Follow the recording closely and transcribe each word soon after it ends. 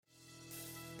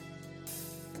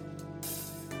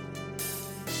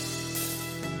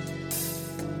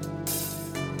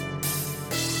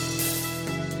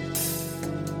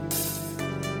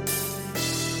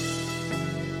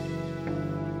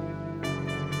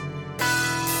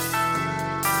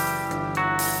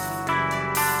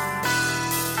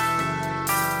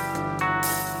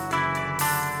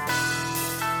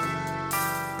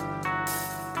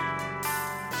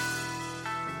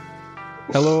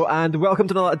Hello and welcome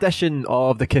to another edition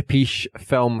of the Capiche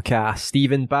Filmcast.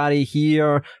 Stephen Barry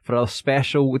here for a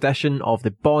special edition of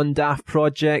the Bond Daft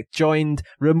Project, joined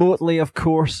remotely, of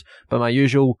course, by my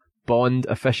usual Bond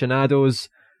aficionados,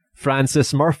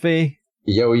 Francis Murphy.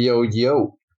 Yo, yo,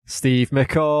 yo. Steve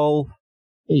McCall.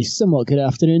 A somewhat good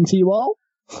afternoon to you all.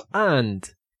 And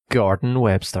Gordon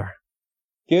Webster.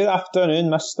 Good afternoon,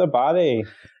 Mr. Barry.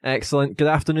 Excellent. Good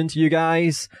afternoon to you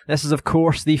guys. This is, of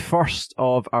course, the first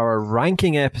of our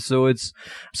ranking episodes.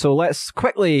 So let's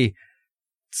quickly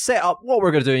set up what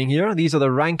we're going to be doing here. These are the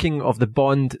ranking of the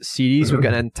Bond series. We've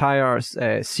got an entire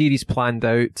series planned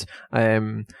out.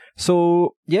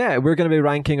 So, yeah, we're going to be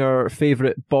ranking our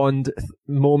favourite Bond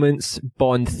moments,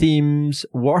 Bond themes,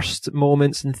 worst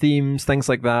moments and themes, things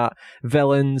like that,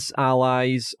 villains,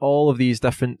 allies, all of these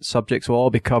different subjects will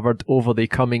all be covered over the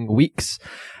coming weeks.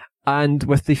 And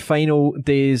with the final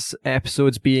day's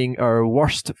episodes being our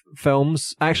worst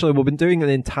films, actually we've been doing an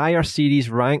entire series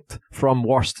ranked from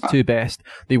worst to best.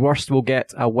 The worst will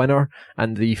get a winner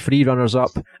and the three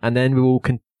runners-up, and then we will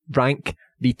rank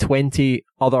the 20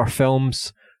 other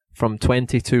films from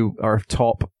 20 to our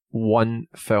top one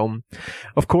film.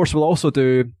 Of course, we'll also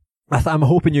do, I'm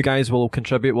hoping you guys will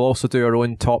contribute, we'll also do our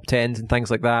own top 10s and things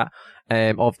like that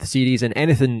of the series, and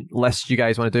anything lists you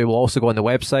guys want to do will also go on the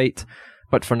website.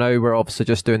 But for now, we're obviously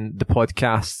just doing the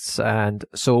podcasts. And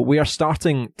so we are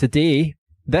starting today,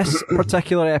 this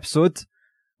particular episode,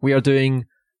 we are doing,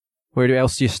 where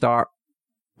else do you start?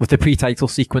 With the pre-title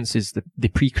sequences, the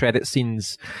pre-credit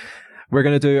scenes. We're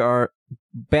going to do our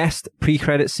best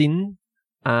pre-credit scene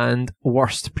and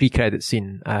worst pre-credit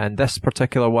scene. And this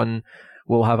particular one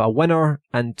will have a winner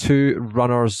and two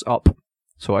runners-up.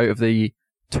 So out of the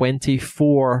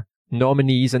 24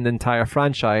 nominees in the entire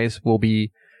franchise, we'll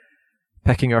be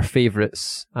picking our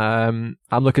favourites. I'm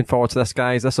looking forward to this,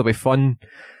 guys. This will be fun.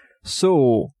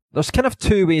 So, there's kind of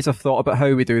two ways I've thought about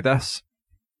how we do this.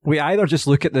 We either just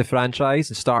look at the franchise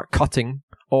and start cutting,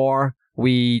 or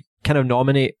we kind of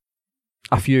nominate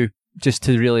a few just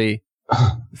to really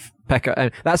pick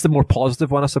it. That's the more positive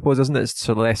one, I suppose, isn't it? It's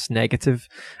sort of less negative.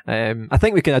 I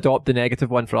think we can adopt the negative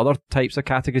one for other types of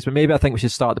categories, but maybe I think we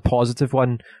should start the positive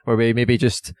one, where we maybe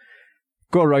just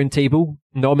go around table,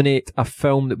 nominate a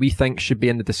film that we think should be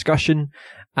in the discussion,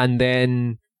 and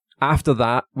then after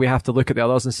that, we have to look at the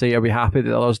others and say, are we happy that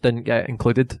the others didn't get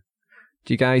included?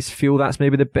 Do you guys feel that's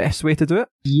maybe the best way to do it?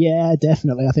 Yeah,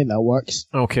 definitely. I think that works.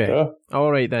 Okay. Yeah.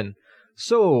 All right then.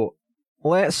 So,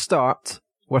 let's start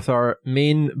with our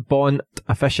main Bond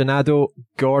aficionado,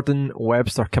 Gordon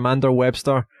Webster, Commander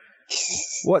Webster.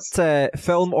 What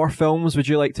film or films would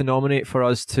you like to nominate for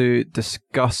us to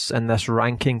discuss in this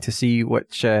ranking to see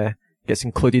which gets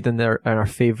included in our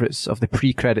favourites of the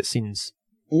pre-credit scenes?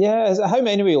 Yeah, how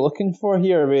many are we looking for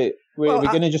here? Are we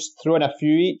going to just throw in a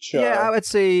few each? Or? Yeah, I would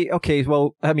say,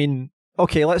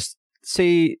 let's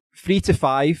say 3 to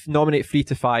 5, nominate 3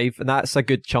 to 5, and that's a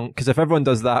good chunk, because if everyone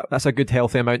does that, that's a good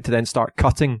healthy amount to then start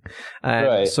cutting.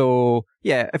 Right. So,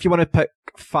 yeah, if you want to pick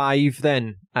 5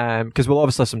 then, because we'll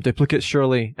obviously have some duplicates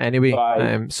surely anyway.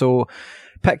 5. So,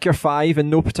 pick your 5 in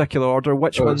no particular order.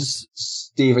 Which ones?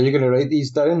 Steve, are you going to write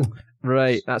these down?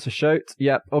 Right, that's a shout.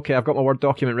 Yep, okay, I've got my Word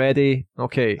document ready.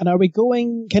 Okay. And are we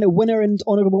going kind of winner and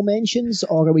honourable mentions,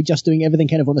 or are we just doing everything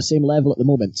kind of on the same level at the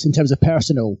moment in terms of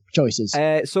personal choices?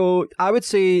 So I would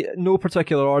say no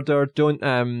particular order. Don't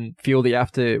feel that you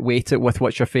have to weight it with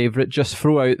what's your favourite. Just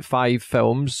throw out 5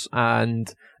 films,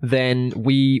 and then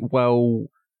we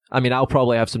will... I mean, I'll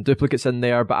probably have some duplicates in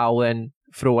there, but I'll then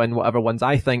throw in whatever ones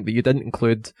I think that you didn't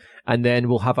include, and then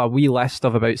we'll have a wee list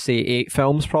of about, say, 8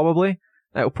 films probably.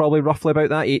 It'll probably roughly about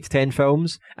that, 8 to 10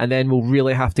 films, and then we'll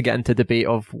really have to get into debate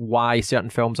of why certain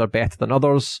films are better than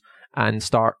others and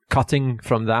start cutting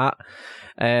from that.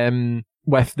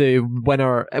 With the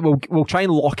winner, we'll try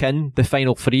and lock in the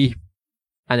final 3,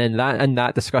 and in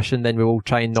that discussion, then we will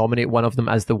try and nominate one of them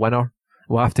as the winner.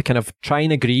 We'll have to kind of try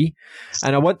and agree,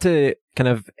 and I want to kind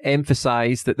of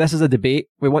emphasise that this is a debate.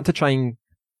 We want to try and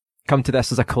come to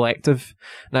this as a collective.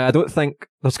 Now, I don't think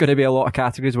there's going to be a lot of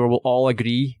categories where we'll all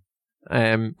agree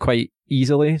quite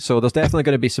easily, so there's definitely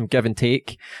going to be some give and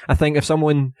take. I think if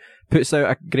someone puts out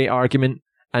a great argument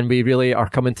and we really are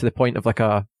coming to the point of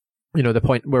the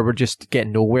point where we're just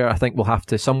getting nowhere, I think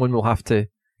someone will have to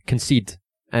concede.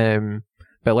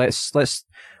 But let's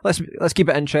keep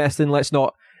it interesting. Let's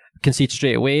not concede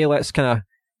straight away. Let's kind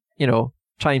of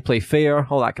try and play fair,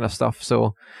 all that kind of stuff.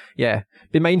 So yeah,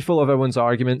 be mindful of everyone's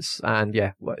arguments, and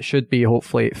yeah, it should be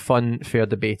hopefully fun, fair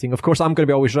debating. Of course, I'm going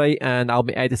to be always right, and I'll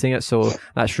be editing it, so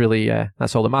that's really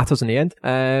that's all that matters in the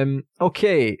end.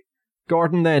 Okay,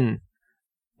 Gordon then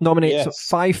nominates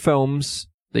 5 films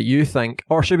that you think,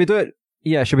 or should we do it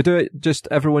Yeah, should we do it? Just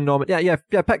everyone nominate? Yeah.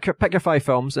 Pick your 5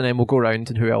 films, and then we'll go around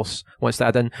and who else wants to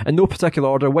add in no particular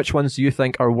order. Which ones do you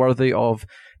think are worthy of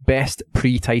best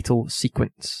pre-title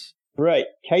sequence? Right,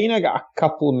 kind of got a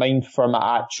couple of mine for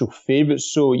my actual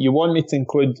favourites. So you want me to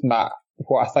include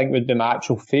what I think would be my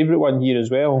actual favourite one here as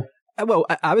well? Well,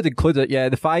 I would include it. Yeah,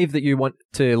 the 5 that you want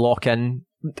to lock in.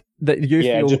 That you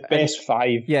feel, just best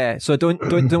 5. Yeah, so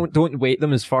don't weight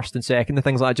them as first and second and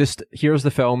things like that. Just here's the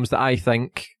films that I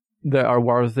think that are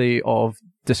worthy of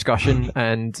discussion,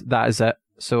 and that is it.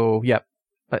 So yeah,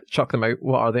 chuck them out.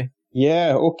 What are they?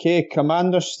 Yeah, okay.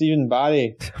 Commander Stephen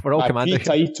Barry. We're all Commander.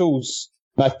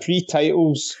 My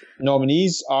pre-titles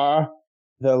nominees are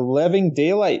The Living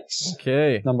Daylights.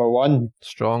 Okay. Number 1.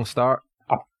 Strong start.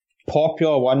 A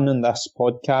popular one in this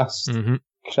podcast. Mm-hmm.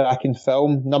 Cracking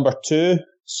film. Number 2,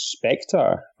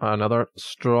 Spectre. Another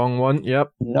strong one.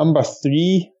 Yep. Number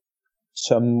 3,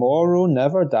 Tomorrow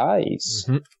Never Dies.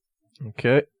 Mm-hmm.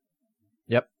 Okay.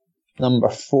 Yep. Number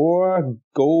 4,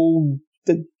 Goldfinger.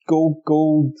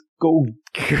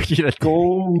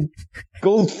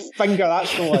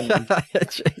 That's the one.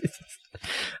 Jesus.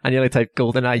 I nearly typed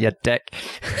GoldenEye, you dick.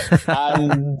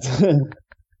 And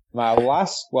my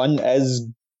last one is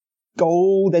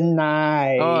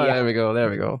GoldenEye. Oh, there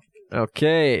we go.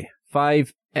 Okay.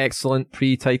 5 excellent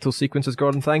pre-title sequences,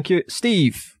 Gordon. Thank you.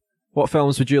 Steve, what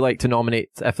films would you like to nominate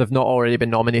if they've not already been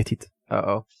nominated?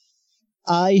 Uh-oh.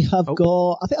 I have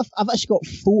got, I think I've actually got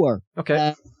 4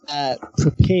 okay.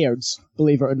 Prepared,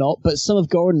 believe it or not, but some of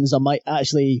Gordon's I might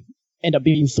actually end up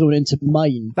being thrown into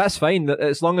mine. That's fine,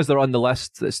 as long as they're on the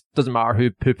list. It doesn't matter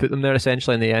who put them there,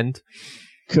 essentially, in the end.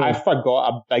 Cool. I forgot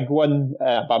a big one,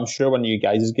 but I'm sure one of you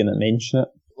guys is going to mention it.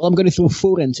 Well, I'm going to throw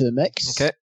 4 into the mix.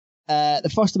 Okay.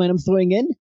 The first one I'm throwing in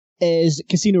is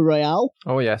Casino Royale.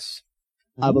 Oh, yes.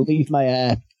 I will leave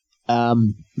my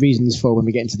reasons for when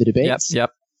we get into the debates.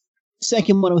 Yep.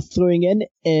 Second one I'm throwing in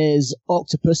is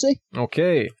Octopussy.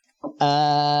 Okay.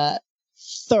 Third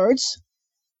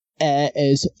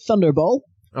is Thunderball.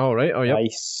 Oh, right. Oh, yeah.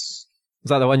 Nice. Is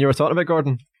that the one you were talking about,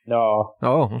 Gordon? No.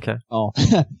 Oh, okay. Oh.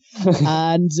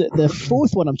 And the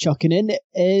fourth one I'm chucking in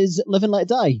is Live and Let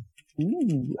Die.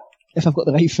 Ooh. If I've got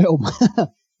the right film.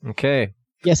 Okay.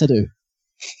 Yes, I do.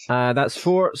 That's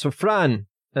 4. So, Fran,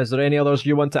 is there any others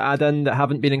you want to add in that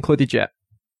haven't been included yet?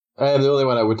 The only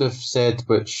one I would have said,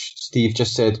 which Steve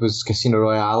just said, was Casino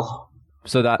Royale.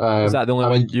 So is that the only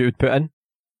one you would put in?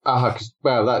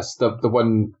 Well, that's the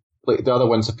one. Like the other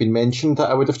ones have been mentioned that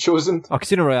I would have chosen. Oh,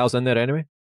 Casino Royale's in there anyway.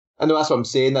 I know, that's what I'm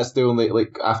saying. That's the only,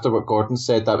 like, after what Gordon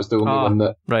said, that was the only one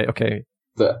that right. Okay.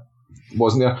 That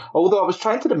wasn't there. Although I was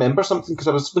trying to remember something because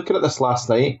I was looking at this last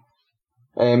night.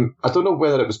 I don't know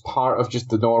whether it was part of just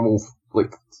the normal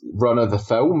like run of the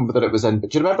film that it was in.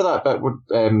 But do you remember that bit where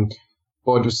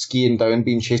Bond was skiing down,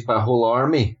 being chased by a whole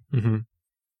army? Mm-hmm.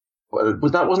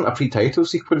 That wasn't a pre-title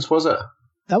sequence, was it?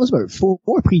 That was about 4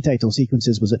 pre-title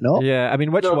sequences, was it not? Yeah, I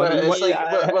mean, which one? Are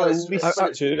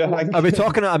we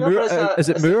talking at a Moore? Is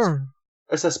it Moore?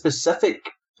 It's a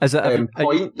specific is it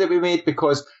point that we made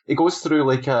because it goes through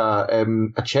like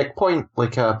a checkpoint,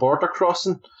 like a border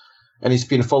crossing, and he's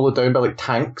being followed down by like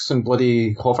tanks and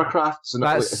bloody hovercrafts. And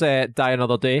that's Die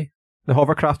Another Day, the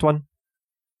hovercraft one.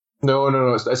 No,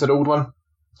 it's an old one.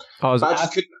 Oh, I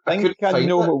think I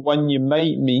know what one you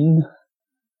might mean.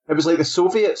 It was like the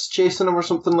Soviets chasing him or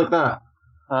something like that.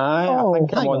 I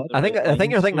think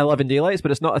you're thinking of 11 Daylights, but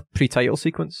it's not a pre-title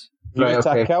sequence. Right,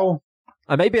 okay. Kill.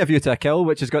 It might be A View to a Kill,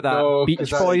 which has got that Beach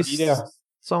Boys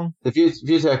song. The View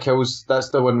to a Kill's, that's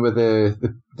the one with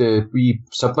the wee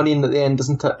submarine at the end,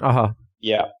 isn't it? Uh-huh.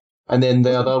 Yeah. And then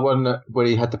the other one where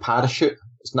he had the parachute.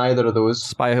 It's neither of those.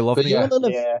 Spy Who Loved Me. Yeah.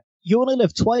 You only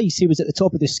live twice. He was at the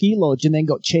top of the ski lodge and then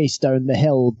got chased down the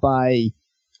hill by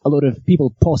a lot of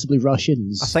people, possibly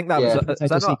Russians. I think that was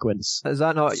is that sequence. Is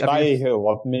that not Spy Who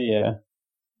Loved Me? Yeah.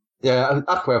 Yeah.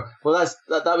 Well,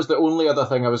 that was the only other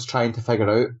thing I was trying to figure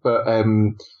out. But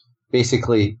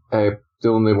basically, the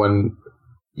only one.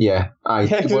 Yeah,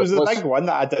 there was a big one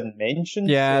that I didn't mention.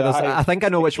 Yeah, so I think I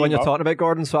know which one you're talking about,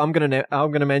 Gordon. So I'm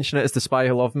gonna mention it as The Spy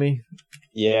Who Loved Me.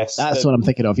 Yes, that's what I'm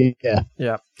thinking of. Yeah.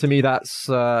 Yeah. To me, that's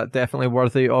definitely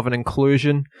worthy of an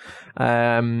inclusion.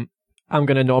 I'm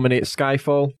going to nominate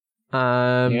Skyfall.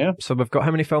 So we've got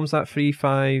how many films? That 3,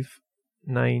 5,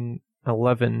 9,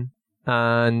 11,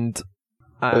 and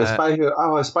Spy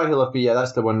Who Loved Me. Yeah,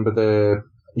 that's the one with the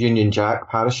Union Jack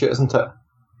parachute, isn't it?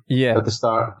 Yeah. At the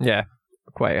start. Yeah.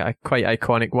 Quite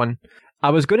iconic one. I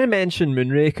was going to mention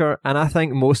Moonraker, and I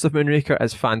think most of Moonraker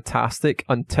is fantastic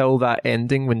until that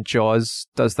ending when Jaws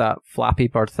does that Flappy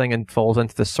Bird thing and falls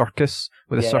into the circus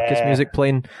with the circus music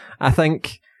playing. I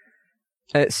think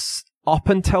it's up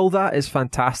until that is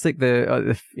fantastic.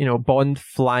 The Bond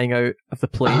flying out of the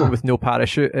plane with no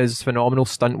parachute is phenomenal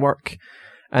stunt work,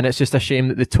 and it's just a shame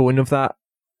that the tone of that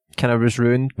kind of was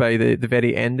ruined by the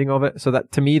very ending of it. So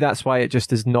that, to me, that's why it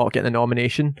just is not getting a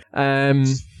nomination.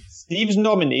 Steve's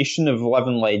nomination of Live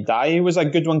and Let Die was a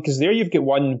good one, because there you've got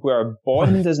one where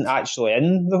Bond isn't actually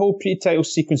in the whole pre-title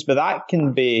sequence, but that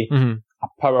can be a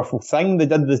powerful thing. They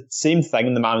did the same thing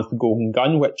in The Man with the Golden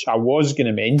Gun, which I was going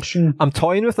to mention. I'm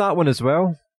toying with that one as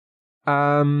well.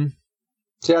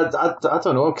 See, I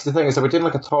don't know, because the thing is, are we doing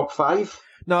like a top 5?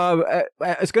 No,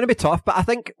 it's going to be tough, but I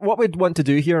think what we'd want to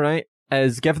do here, right,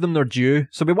 is give them their due.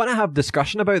 So we want to have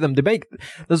discussion about them.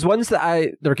 There's ones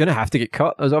that they're going to have to get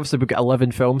cut. There's obviously, we've got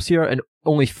 11 films here, and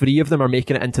only 3 of them are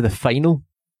making it into the final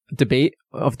debate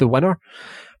of the winner.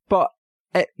 But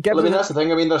that's the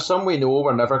thing. I mean, there's some we know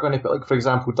we're never going to put. Like, for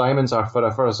example, Diamonds Are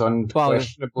Forever is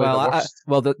unquestionably the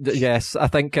worst. Yes, I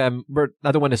think I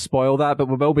don't want to spoil that, but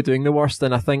we will be doing the worst.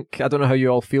 And I don't know how you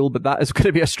all feel, but that is going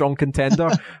to be a strong contender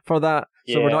for that.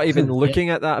 So we're not even looking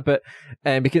at that, but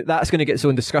because that's going to get its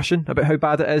own discussion about how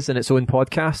bad it is in its own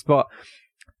podcast. But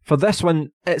for this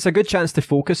one, it's a good chance to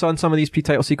focus on some of these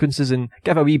pre-title sequences and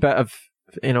give a wee bit of,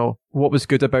 what was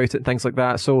good about it and things like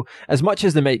that. So as much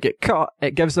as they might get cut,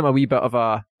 it gives them a wee bit of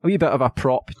a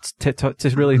prop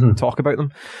to really talk about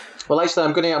them. Well, actually,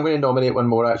 I'm going to nominate one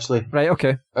more, actually. Right.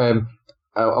 Okay. A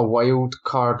wild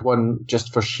card one,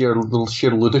 just for sheer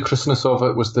ludicrousness of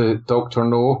it, was the Dr.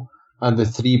 No and the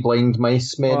 3 blind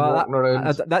mice men walking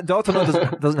around. That Dr. No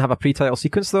doesn't have a pre-title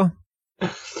sequence, though.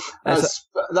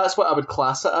 That's what I would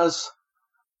class it as.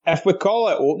 If we call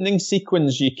it opening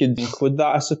sequence, you could include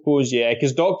that, I suppose, yeah.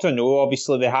 Because Dr. No,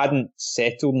 obviously, they hadn't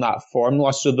settled on that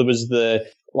formula, so there was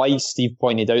like Steve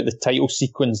pointed out, the title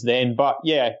sequence then. But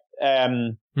yeah, as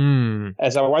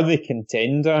a worthy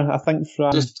contender, I think,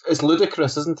 Fran. It's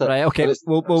ludicrous, isn't it? Right, okay. It's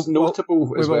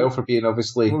notable as well for being,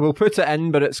 obviously. We'll put it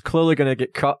in, but it's clearly going to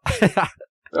get cut.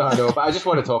 I know, but I just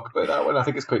want to talk about that one. I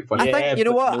think it's quite funny. I think, you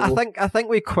know what? No. I think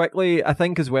we quickly,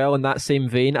 as well, in that same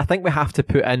vein, I think we have to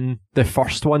put in the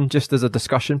first one just as a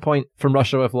discussion point from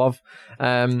Russia with Love.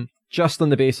 Just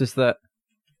on the basis that,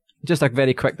 just a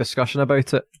very quick discussion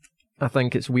about it. I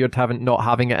think it's weird not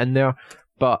having it in there,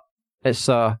 but it's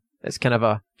kind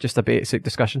of just a basic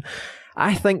discussion.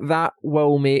 I think that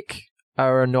will make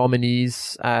our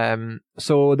nominees.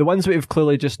 So the ones we've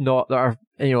clearly just not, that are,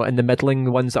 in the middling,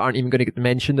 the ones that aren't even going to get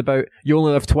mentioned about. You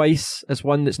Only Live Twice is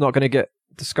one that's not going to get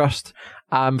discussed.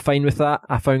 I'm fine with that.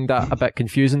 I found that a bit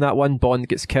confusing, that one. Bond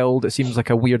gets killed. It seems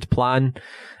like a weird plan.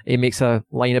 He makes a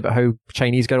line about how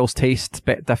Chinese girls taste a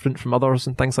bit different from others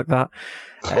and things like that.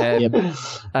 Oh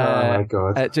my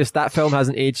God. That film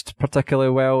hasn't aged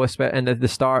particularly well, and the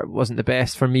start wasn't the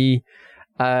best for me.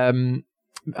 I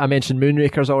mentioned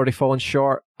Moonraker's already fallen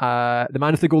short. The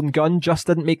Man with the Golden Gun just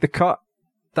didn't make the cut.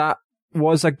 That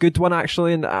was a good one,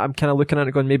 actually, and I'm kind of looking at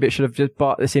it going, maybe it should have just,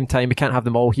 but at the same time, we can't have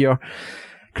them all here.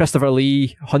 Christopher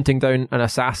Lee hunting down an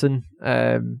assassin.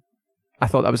 I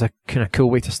thought that was a kind of cool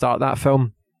way to start that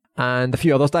film. And a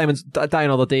few others. Die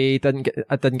Another Day didn't get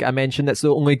a mention. That's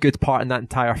the only good part in that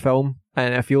entire film,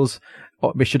 and it feels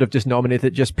we should have just nominated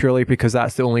it just purely because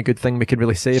that's the only good thing we could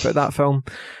really say about that film.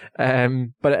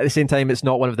 But at the same time, it's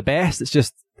not one of the best. It's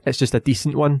just a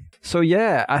decent one. So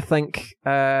yeah, I think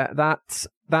that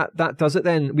does it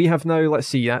then. We have now, let's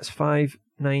see, that's 5,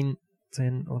 9,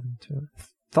 10, 11, 12,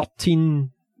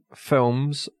 13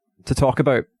 films to talk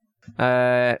about.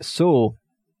 So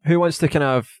who wants to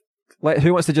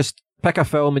just pick a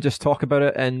film and just talk about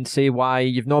it and say why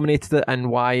you've nominated it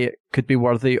and why it could be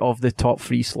worthy of the top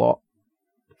 3 slot?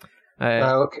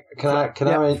 Can I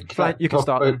you can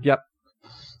start. Yep.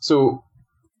 So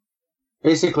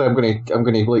basically, I'm gonna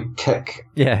like kick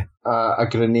a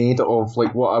grenade of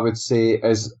like what I would say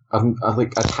is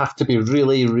I'd have to be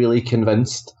really, really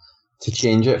convinced to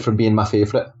change it from being my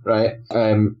favourite, right?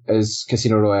 Is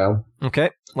Casino Royale.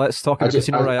 Okay, let's talk about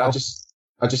Casino Royale.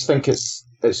 I just think it's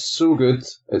so good.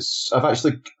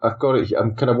 I've got it.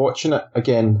 I'm kind of watching it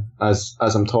again as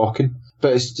I'm talking,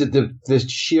 but it's the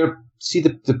sheer. See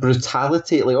the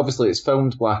brutality. Like, obviously it's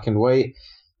filmed black and white.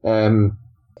 The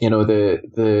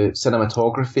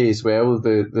cinematography as well.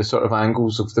 The sort of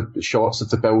angles of the shots of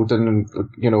the building, and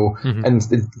and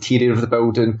the interior of the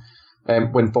building.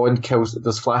 When Bond kills,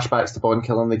 there's flashbacks to Bond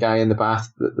killing the guy in the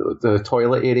bath, the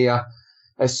toilet area.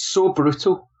 It's so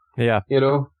brutal. Yeah.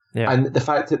 Yeah. And the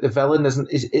fact that the villain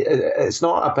it's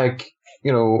not a big,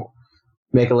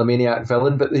 megalomaniac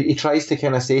villain, but he tries to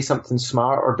kind of say something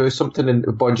smart or do something, and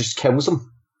Bond just kills him,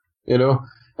 and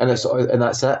that's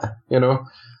it,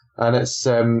 and it's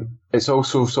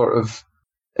also sort of,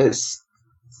 it's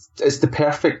it's the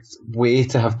perfect way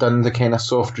to have done the kind of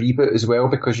soft reboot as well,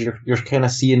 because you're kind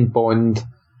of seeing Bond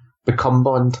become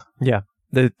Bond. Yeah,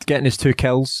 getting his 2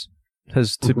 kills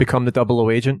has to become the 00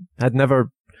 agent.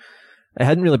 It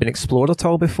hadn't really been explored at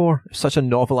all before. It's such a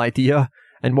novel idea.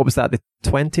 And what was that, the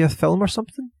 20th film or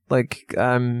something? Like,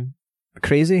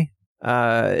 crazy.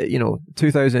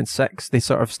 2006, they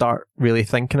sort of start really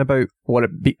thinking about what it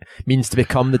means to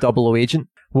become the 00 agent.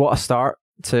 What a start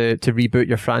to reboot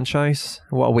your franchise.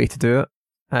 What a way to do it.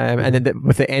 And then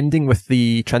with the ending, with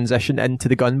the transition into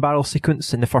the gun barrel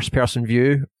sequence in the first person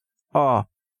view. Oh,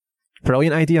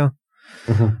 brilliant idea.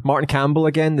 Mm-hmm. Martin Campbell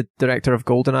again, the director of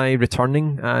GoldenEye,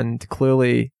 returning, and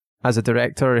clearly as a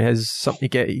director has something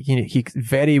he's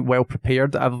very well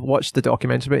prepared. I've watched the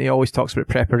documentary, but he always talks about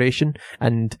preparation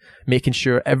and making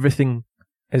sure everything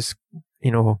is,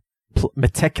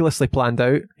 meticulously planned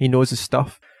out. He knows his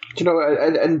stuff. Do you know,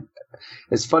 and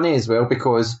it's funny as well,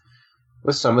 because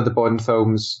with some of the Bond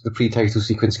films, the pre-title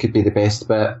sequence could be the best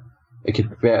bit. It could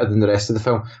be better than the rest of the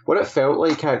film. What it felt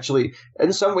like, actually,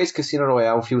 in some ways, Casino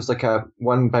Royale feels like a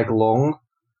one big long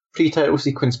pre-title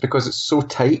sequence because it's so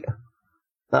tight.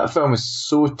 That film is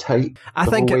so tight. I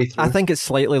think it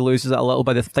slightly loses it a little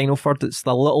by the final third. It's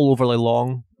a little overly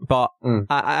long, but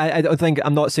I don't think,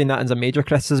 I'm not saying that as a major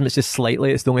criticism. It's just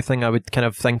slightly. It's the only thing I would kind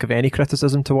of think of any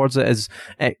criticism towards it, is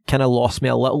it kind of lost me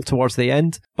a little towards the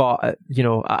end. But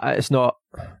it's not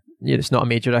a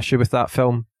major issue with that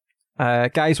film.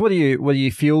 Guys, what do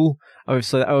you feel?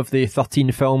 Obviously, out of the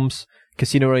 13 films,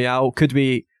 Casino Royale, could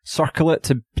we circle it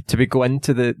to go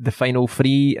into the final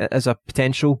 3 as a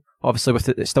potential? Obviously, with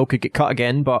it still could get cut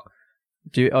again, but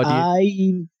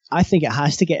I think it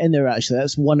has to get in there, actually.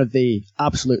 That's one of the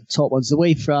absolute top ones. The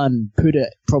way Fran put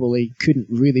it probably couldn't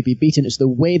really be beaten. It's the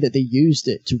way that they used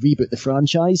it to reboot the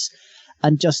franchise,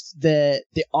 and just the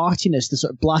artiness, the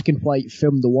sort of black and white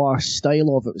film noir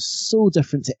style of it was so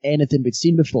different to anything we'd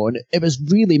seen before. And it was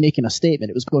really making a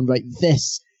statement. It was going, right,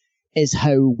 this is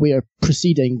how we're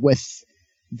proceeding with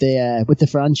the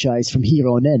franchise from here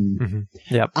on in. Mm-hmm.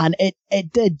 Yep. And it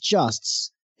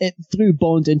threw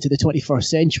Bond into the 21st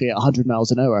century at 100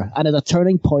 miles an hour. And at a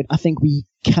turning point, I think we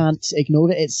can't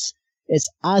ignore it. It's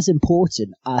as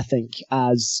important, I think,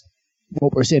 as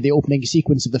what we're saying, the opening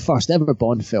sequence of the first ever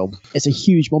Bond film. It's a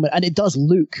huge moment, and it does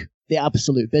look the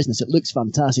absolute business. It looks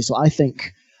fantastic. So I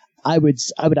think I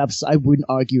wouldn't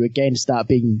argue against that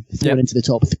being thrown into the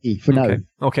top 3 for now.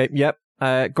 Okay, yep.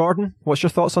 Gordon, what's your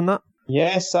thoughts on that?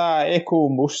 Yes, I echo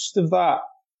most of that.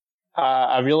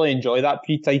 I really enjoy that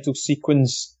pre-title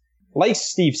sequence. Like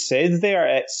Steve said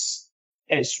there,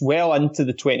 it's well into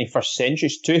the 21st century.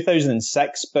 It's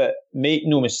 2006, but make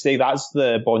no mistake, that's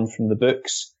the Bond from the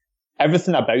books.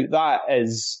 Everything about that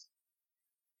is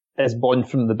Bond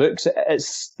from the books.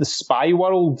 It's the spy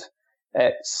world.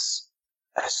 It's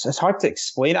hard to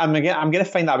explain. I'm going to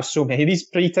find that with so many of these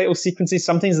pre-title sequences.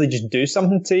 Sometimes they just do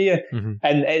something to you,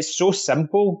 and it's so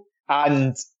simple.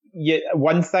 And yet,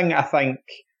 one thing I think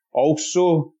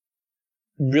also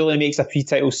really makes a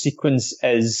pre-title sequence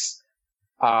is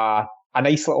a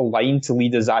nice little line to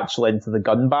lead us actually into the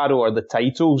gun barrel or the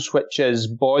titles, which is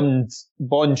Bond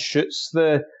shoots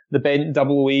the bent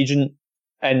 00 agent,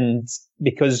 and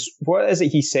because what is it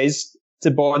he says to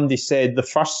Bond? He said the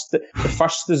first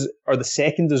is, or the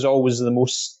second is always the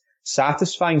most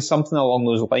satisfying, something along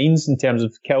those lines in terms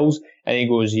of kills, and he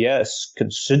goes, yes,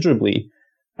 considerably.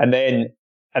 And then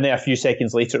a few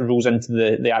seconds later, it rolls into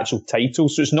the actual title.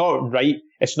 So it's not right.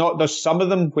 It's not, there's some of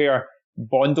them where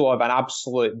Bond will have an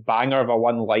absolute banger of a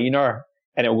one-liner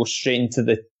and it'll go straight into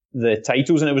the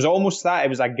titles. And it was almost that. It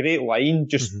was a great line,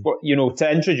 just,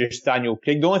 to introduce Daniel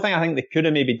Craig. The only thing I think they could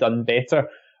have maybe done better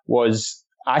was,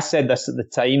 I said this at the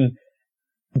time,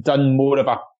 done more of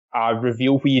a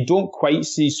reveal where you don't quite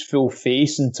see his full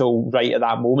face until right at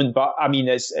that moment. But I mean,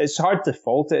 it's hard to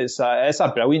fault it. It's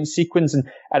a brilliant sequence, and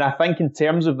I think in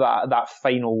terms of that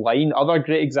final line, other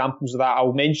great examples of that,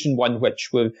 I'll mention one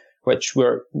which we've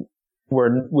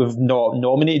not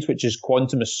nominated, which is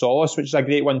Quantum of Solace, which is a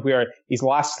great one where his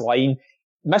last line,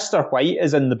 Mr. White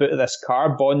is in the boot of this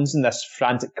car, Bond's in this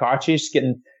frantic car chase,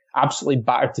 getting absolutely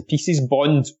battered to pieces.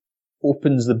 Bond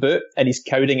opens the boot and he's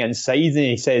cowering inside, and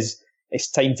he says, it's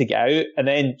time to get out, and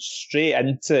then straight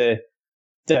into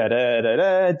Jack White,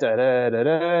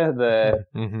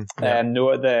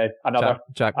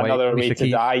 another way to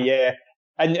die, yeah,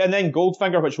 and then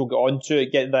Goldfinger, which we'll get on to,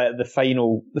 get the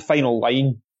final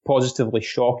line, positively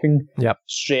shocking,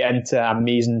 straight into an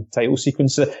amazing title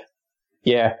sequence.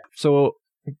 Yeah. So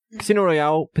Casino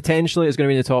Royale potentially is going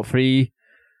to be in the top 3.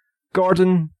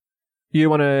 Gordon, you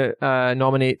want to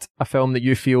nominate a film that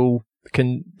you feel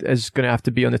is going to have to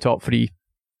be on the top 3?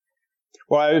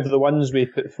 Well, out of the ones we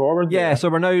put forward. Yeah, there. so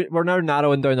we're now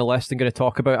narrowing down the list and going to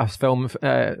talk about a film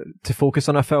to focus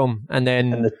on a film, and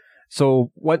then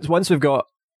so once we've got,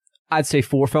 I'd say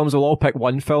 4 films, we'll all pick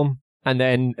one film, and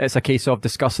then it's a case of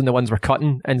discussing the ones we're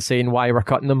cutting and saying why we're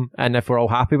cutting them, and if we're all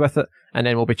happy with it, and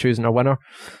then we'll be choosing our winner.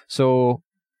 So,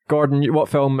 Gordon, what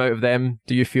film out of them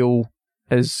do you feel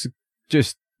is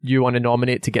just you want to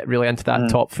nominate to get really into that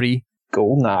top 3?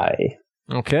 Goldeneye.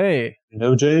 Okay.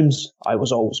 No, James, I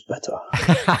was always better.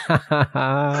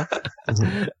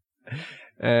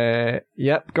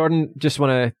 Yep, Gordon, just want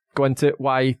to go into it.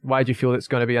 Why do you feel it's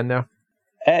going to be in there?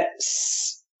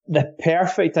 It's the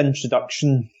perfect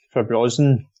introduction for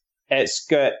Brosnan. It's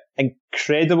got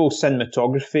incredible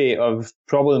cinematography of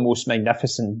probably the most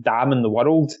magnificent dam in the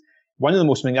world, one of the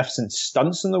most magnificent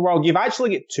stunts in the world. You've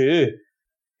actually got 2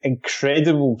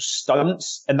 incredible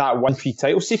stunts in that one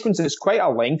pre-title sequence. It's quite a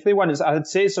lengthy one. I'd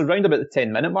say it's around about the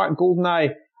 10-minute mark,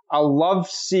 Goldeneye. I love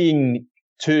seeing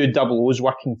 2 00s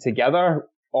working together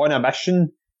on a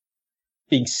mission,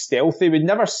 being stealthy. We'd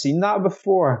never seen that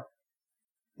before.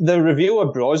 The reveal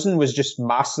of Brosnan was just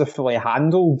masterfully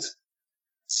handled.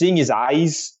 Seeing his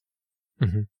eyes.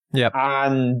 Mm-hmm. Yeah.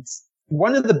 And it's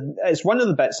one of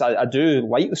the bits I do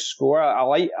like the score. I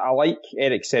like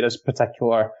Eric Serra's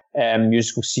particular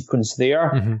musical sequence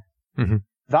there. Mm-hmm. Mm-hmm.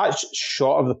 That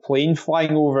shot of the plane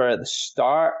flying over at the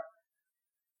start,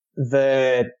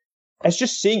 it's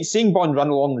just seeing Bond run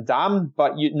along the dam,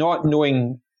 but you not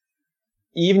knowing,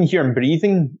 you even hear him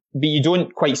breathing, but you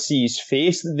don't quite see his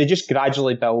face. They just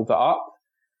gradually build it up.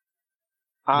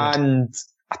 And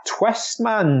a twist,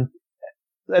 man,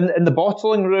 in the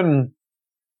bottling room.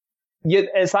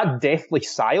 It's that deathly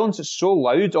silence. It's so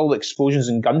loud, all the explosions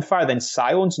and gunfire, then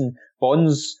silence, and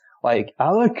Bond's like,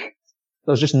 Alec,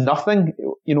 there's just nothing.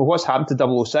 You know, what's happened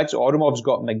to 006? Oromov's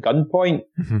got him at gunpoint.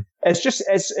 Mm-hmm. It's just,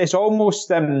 it's almost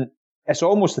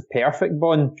the perfect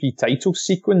Bond pre-title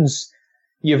sequence.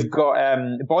 You've got,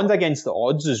 Bond against the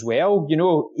odds as well. You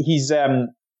know, he's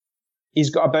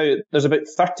got there's about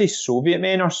 30 Soviet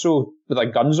men or so with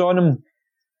their guns on him.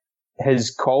 His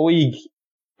colleague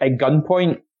at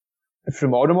gunpoint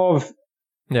from Oromov.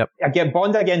 Yep. I get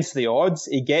Bond against the odds.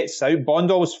 He gets out.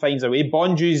 Bond always finds a way.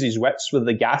 Bond uses his wits with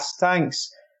the gas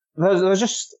tanks. There's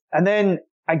just, and then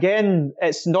again,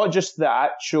 it's not just the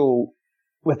actual,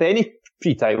 with any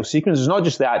pre-title sequence, it's not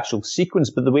just the actual sequence,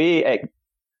 but the way it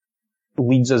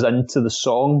leads us into the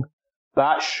song.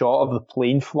 That shot of the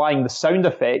plane flying, the sound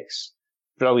effects,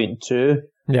 brilliant too.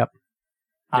 Yep.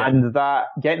 And that,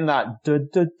 getting that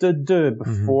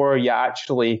before you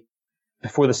actually,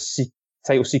 before the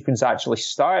title sequence actually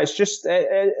starts, it's just,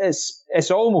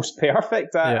 it's almost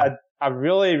perfect. I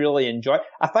really, really enjoy it.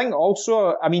 I think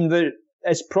also, I mean,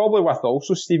 it's probably worth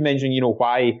also, Steve, mentioning, you know,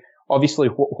 why, obviously,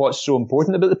 what's so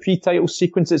important about the pre-title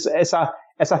sequence. It's a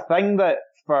thing that,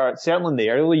 for certainly in the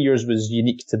early years, was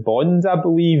unique to Bond, I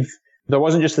believe. There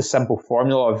wasn't just the simple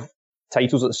formula of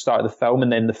titles at the start of the film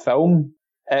and then the film.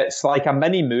 It's like a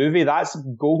mini movie.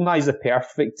 Goldeneye's the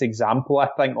perfect example, I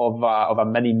think, of a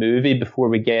mini movie before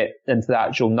we get into the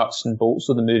actual nuts and bolts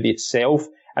of the movie itself.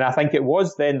 And I think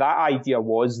that idea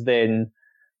was then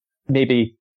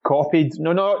maybe copied,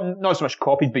 not so much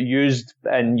copied, but used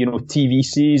in, you know, TV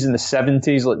series in the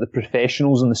 70s, like The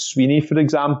Professionals and The Sweeney, for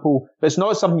example. But it's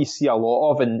not something you see a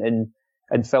lot of in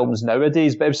films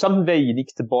nowadays, but it was something very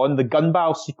unique to Bond. The gun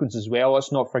barrel sequence as well,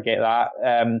 let's not forget that.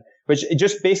 Which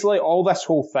just basically all this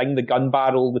whole thing, the gun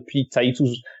barrel, the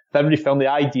pre-titles, every film, the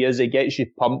idea is it gets you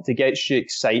pumped, it gets you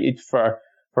excited for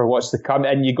what's to come.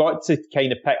 And you got to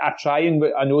kind of pick,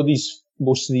 I know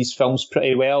most of these films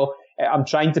pretty well. I'm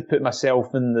trying to put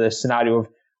myself in the scenario of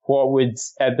what would it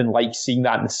have been like seeing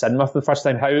that in the cinema for the first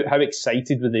time. How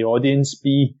excited would the audience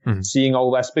be seeing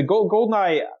all this? But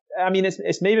Goldeneye, I mean,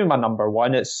 it's maybe my number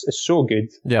one. It's so good.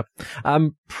 Yeah.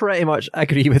 Pretty much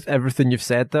agree with everything you've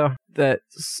said there.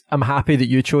 I'm happy that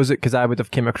you chose it, because I would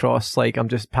have came across like I'm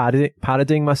just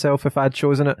parodying myself if I'd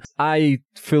chosen it. I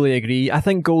fully agree. I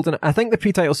think the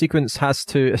pre-title sequence has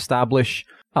to establish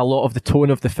a lot of the tone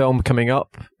of the film coming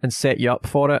up and set you up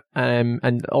for it.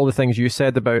 And all the things you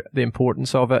said about the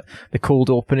importance of it, the cold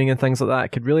opening and things like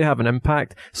that, could really have an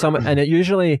impact. And it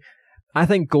usually, I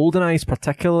think Goldeneye's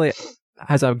particularly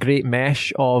has a great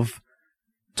mesh of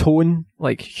tone,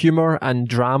 like humor and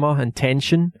drama and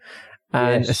tension,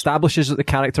 and establishes the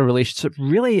character relationship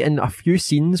really in a few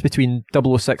scenes between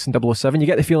 006 and 007. You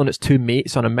get the feeling it's two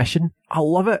mates on a mission. I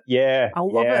love it. Yeah. I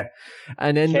love it.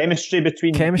 And then chemistry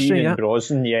between Bean and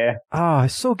Brosnan, yeah.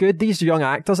 It's so good. These young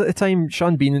actors at the time,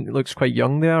 Sean Bean looks quite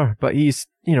young there, but he's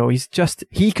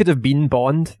he could have been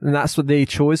Bond, and that's what they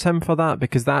chose him for, that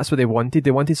because that's what they wanted.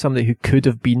 They wanted somebody who could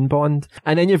have been Bond.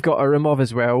 And then you've got Arimov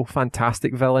as well,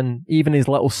 fantastic villain. Even his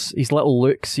little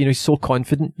looks, he's so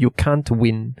confident. You can't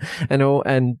win,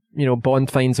 and Bond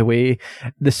finds a way.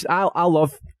 I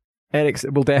love Eric's.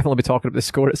 We'll definitely be talking about the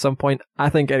score at some point. I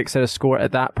think Eric Serra's score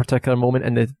at that particular moment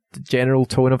and the general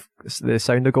tone of the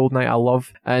sound of GoldenEye, I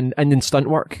love, and in stunt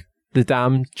work, the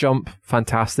dam jump,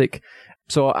 fantastic.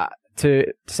 So to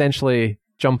essentially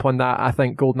jump on that, I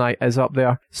think GoldenEye is up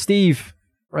there. Steve,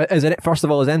 first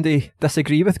of all, does Andy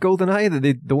disagree with GoldenEye, that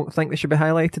they don't think they should be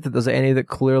highlighted? That there's any that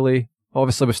clearly,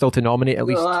 obviously we're still to nominate at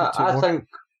least two I more? think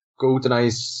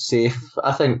GoldenEye's safe.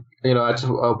 I think, I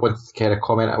want to kind of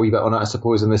comment a wee bit on it, I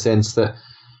suppose, in the sense that,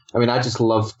 I just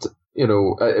loved,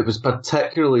 it was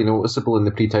particularly noticeable in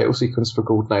the pre-title sequence for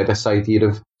GoldenEye, this idea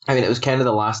of, it was kind of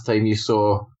the last time you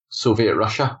saw Soviet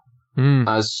Russia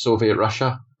as Soviet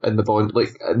Russia in the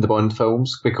Bond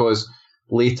films, because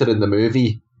later in the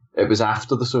movie it was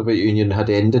after the Soviet Union had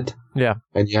ended,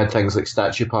 and you had things like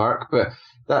Statue Park, but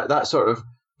that sort of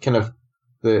kind of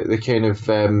the kind of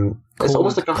it's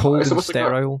almost like cold, it's almost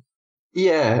sterile,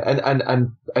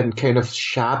 and kind of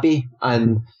shabby,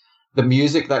 and the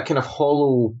music, that kind of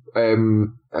hollow,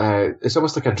 it's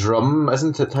almost like a drum,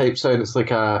 isn't it, type sound? It's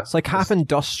like half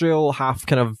industrial, half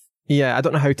kind of. Yeah, I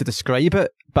don't know how to describe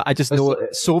it, but I just know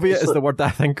Soviet is the word that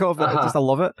I think of. I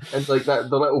love it. And like that,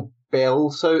 the little bell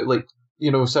sound,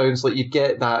 sounds like you'd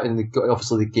get that in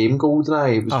obviously the game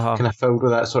GoldenEye. It was kind of filled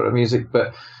with that sort of music,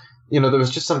 but there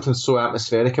was just something so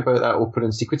atmospheric about that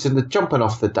opening sequence and the jumping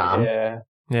off the dam. Yeah.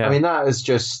 That is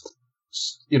just,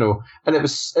 and it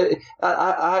was.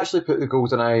 I actually put the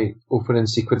GoldenEye opening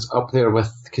sequence up there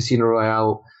with Casino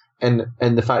Royale, in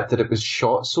the fact that it was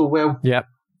shot so well. Yep.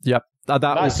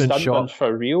 That's stunt shot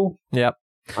for real. Yep.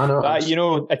 I know.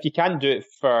 If you can do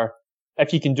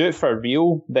it for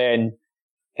real, then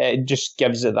it just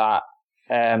gives it that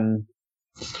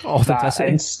authenticity. That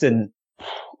instant.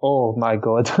 Oh my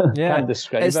god! Yeah, can't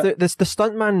describe it. The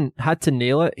stuntman had to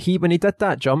nail it. When he did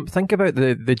that jump, think about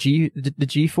the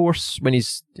G force when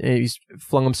he's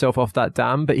flung himself off that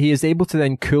dam, but he is able to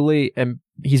then coolly.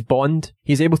 He's Bond.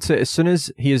 He's able to, as soon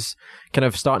as he is kind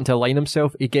of starting to align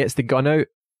himself, he gets the gun out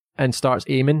and starts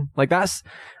aiming. I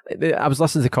was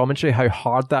listening to commentary, how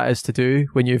hard that is to do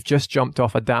when you've just jumped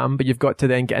off a dam, but you've got to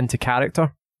then get into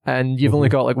character. And you've only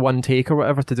got one take or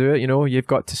whatever to do it, You've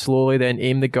got to slowly then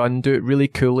aim the gun, do it really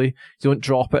coolly. Don't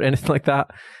drop it or anything like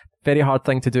that. Very hard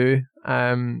thing to do.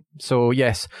 So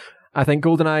yes, I think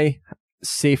GoldenEye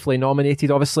safely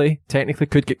nominated, obviously. Technically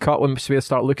could get cut when we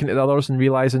start looking at the others and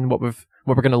realising what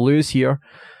we're going to lose here.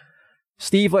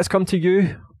 Steve, let's come to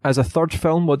you. As a third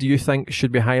film, what do you think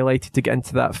should be highlighted to get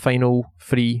into that final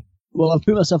three? Well, I've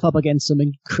put myself up against some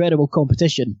incredible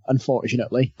competition,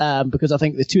 unfortunately, because I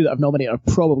think the two that I've nominated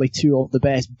are probably two of the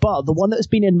best. But the one that's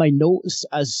been in my notes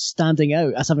as standing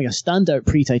out, as having a standout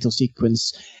pre-title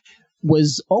sequence,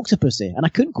 was Octopussy. And I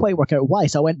couldn't quite work out why,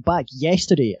 so I went back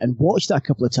yesterday and watched that a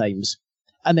couple of times.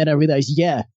 And then I realised,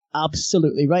 yeah,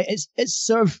 absolutely right. It's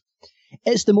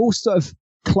the most sort of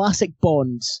classic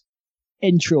Bond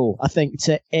intro, I think,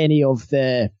 to any of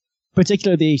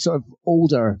particularly the sort of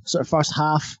older, sort of first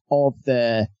half of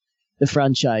the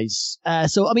franchise.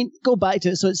 Go back to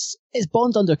it. So it's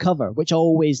Bond Undercover, which I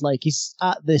always like. He's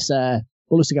at this,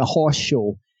 looks like a horse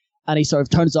show, and he sort of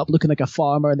turns up looking like a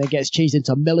farmer and then gets changed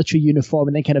into a military uniform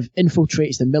and then kind of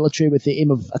infiltrates the military with the aim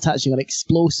of attaching an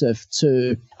explosive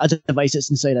to a device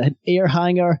that's inside an air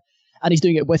hangar. And he's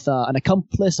doing it with an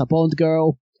accomplice, a Bond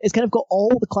girl. It's kind of got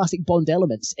all the classic Bond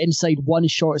elements inside one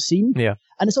short scene. Yeah.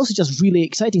 And it's also just really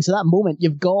exciting. So that moment,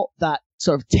 you've got that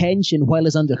sort of tension while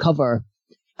he's undercover.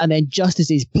 And then just as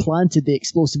he's planted the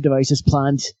explosive devices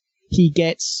planned, he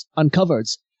gets uncovered.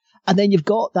 And then you've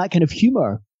got that kind of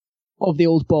humor of the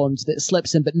old Bond that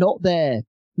slips in, but not the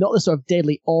sort of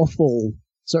deadly awful,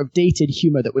 sort of dated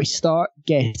humor that we start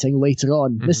getting later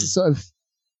on. Mm-hmm. This is sort of,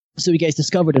 so he gets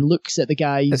discovered and looks at the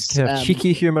guy's... It's kind of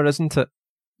cheeky humor, isn't it?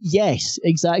 Yes,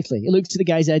 exactly. He looks at the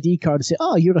guy's ID card and says,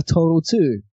 "Oh, you're a Toro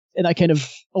too," in that kind of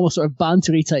almost sort of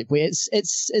bantery type way.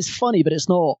 It's funny, but it's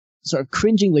not sort of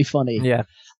cringingly funny. Yeah.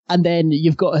 And then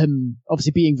you've got him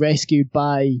obviously being rescued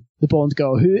by the Bond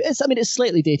girl, who is, it's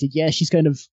slightly dated. Yeah, she's kind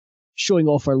of showing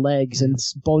off her legs, and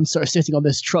Bond's sort of sitting on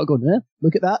this truck going,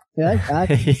 look at that. Yeah,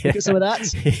 look at some of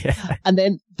that. Yeah. And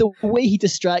then the way he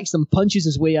distracts them, punches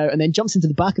his way out, and then jumps into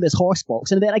the back of this horse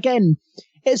box. And then again,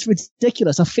 it's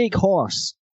ridiculous. A fake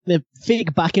horse. The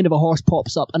fake back end of a horse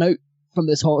pops up, and out from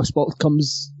this horse box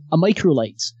comes a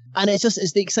microlight. And it's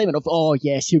the excitement of, oh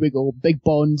yes, here we go, big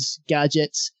Bond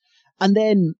gadgets. And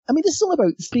then, I mean, this is only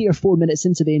about 3 or 4 minutes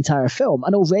into the entire film,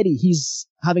 and already he's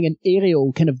having an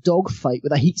aerial kind of dogfight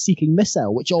with a heat-seeking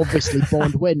missile, which obviously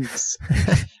Bond wins.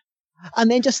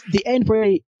 And then just the end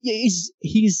where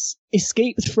he's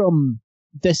escaped from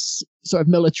this sort of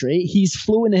military. He's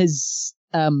flown his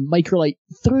microlight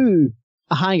through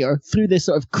a hangar, through the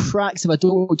sort of cracks of a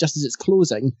door just as it's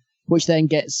closing, which then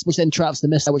traps the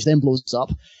missile, which then blows up.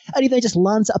 And he then just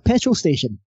lands at a petrol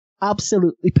station.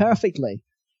 Absolutely perfectly.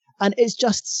 And it's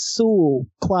just so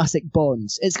classic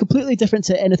Bonds. It's completely different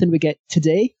to anything we get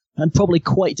today, and probably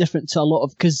quite different to a lot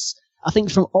of, because I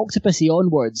think from Octopussy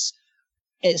onwards,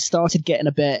 it started getting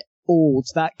a bit old.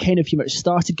 That kind of humor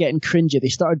started getting cringy. They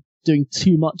started doing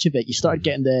too much of it. You started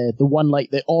getting the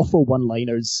awful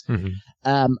one-liners,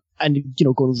 and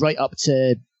going right up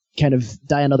to kind of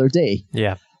Die Another Day.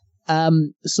 Yeah.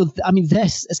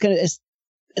 This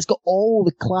it's got all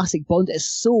the classic Bond. It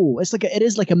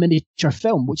is like a miniature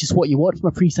film, which is what you want from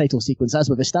a pre-title sequence, as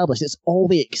we've established. It's all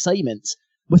the excitement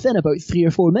within about 3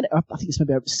 or 4 minutes. I think it's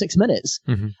maybe about 6 minutes,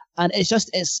 and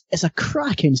it's a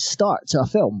cracking start to a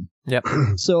film. Yep.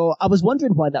 So I was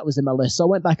wondering why that was in my list. So I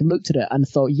went back and looked at it and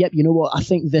thought, yep, you know what? I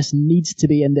think this needs to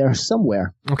be in there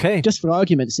somewhere. Okay. Just for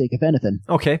argument's sake, if anything.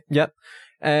 Okay. Yep.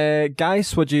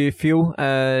 Guys, what do you feel?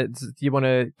 Do you want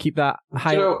to keep that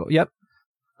high? Yep.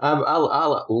 I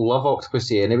love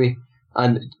Octopussy anyway.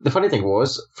 And the funny thing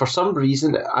was, for some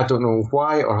reason, I don't know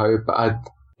why or how, but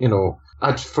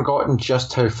I'd forgotten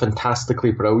just how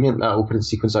fantastically brilliant that opening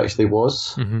sequence actually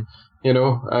was. And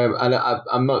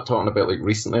I'm not talking about like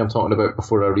recently, I'm talking about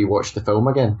before I rewatched the film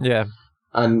again. Yeah.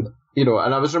 And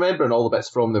I was remembering all the bits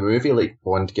from the movie, like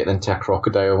Bond getting into a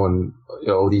crocodile and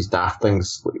all these daft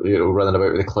things, running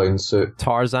about with a clown suit.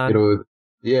 Tarzan.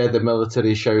 The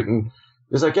military shouting,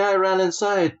 "There's a guy ran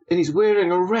inside and he's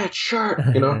wearing a red shirt,"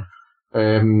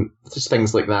 just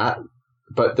things like that.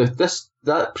 But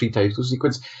that pre-title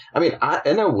sequence, I mean,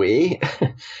 in a way,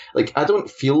 like I don't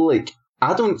feel like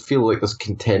there's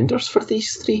contenders for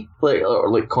these three,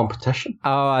 or competition.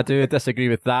 Oh, I do disagree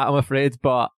with that, I'm afraid,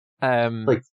 but I'm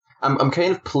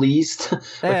kind of pleased.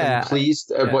 I'm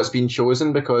pleased at what's been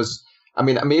chosen, because I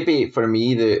mean, maybe for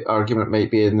me the argument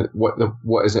might be in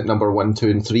what is it, number 1, 2,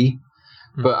 and 3,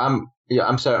 but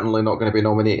I'm certainly not going to be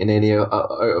nominating any out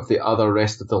of the other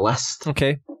rest of the list.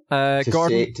 Okay.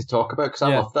 Gordon, to talk about, because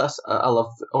I love this. I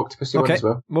love the Octopussy one as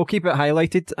well. We'll keep it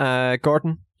highlighted.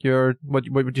 Gordon, what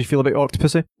would you feel about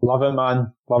Octopussy? Love it,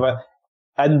 man. Love it.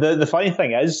 And the funny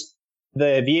thing is,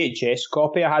 the VHS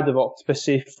copy I had of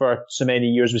Octopussy for so many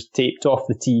years was taped off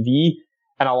the TV,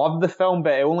 and I loved the film,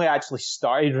 but it only actually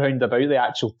started round about the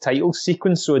actual title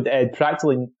sequence, so it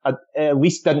practically, at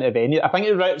least didn't have any. I think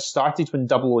it started when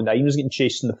 009 was getting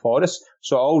chased in the forest,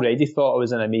 so I already thought it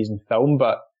was an amazing film,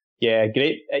 but yeah,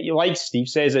 great. Like Steve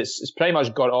says, it's pretty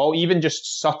much got all, even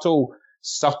just subtle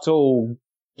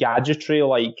gadgetry,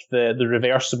 like the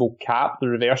reversible cap, the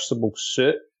reversible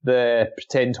suit, the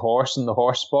pretend horse and the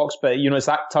horse box, but it's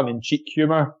that tongue-in-cheek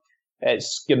humour.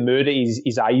 It's Gamura,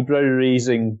 his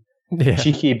eyebrow-raising,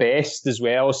 cheeky best as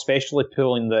well, especially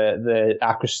pulling the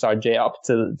Acrostar jet up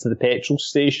to the petrol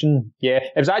station. Yeah,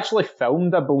 it was actually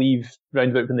filmed, I believe,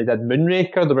 round about when they did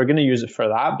Moonraker. They were going to use it for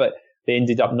that, but they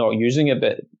ended up not using it,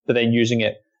 but then using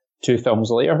it 2 films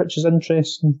later, which is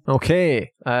interesting.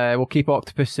 Okay, we'll keep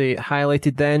Octopussy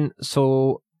highlighted then.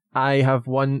 So I have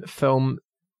one film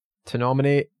to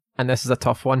nominate, and this is a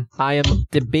tough one. I am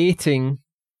debating.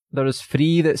 There is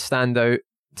 3 that stand out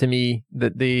to me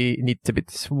that they need to be,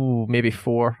 maybe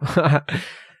 4.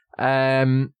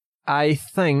 I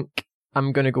think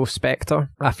I'm going to go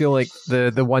Spectre. I feel like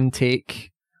the one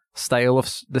take style of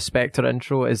the Spectre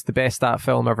intro is the best that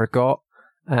film ever got.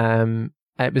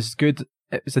 It was good.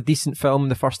 It was a decent film in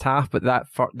the first half, but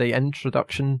the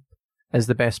introduction is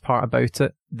the best part about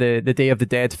it. The Day of the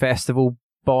Dead festival,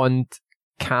 Bond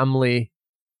calmly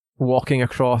walking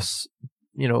across,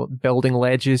 building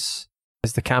ledges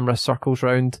as the camera circles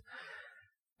round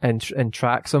and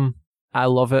tracks him. I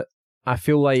love it. I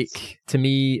feel like, to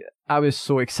me, I was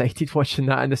so excited watching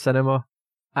that in the cinema.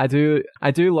 I do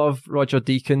love Roger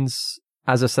Deakins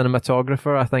as a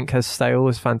cinematographer. I think his style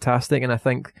is fantastic, and I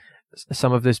think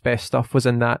some of his best stuff was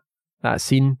in that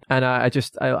scene. And I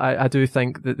do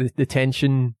think that the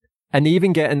tension, and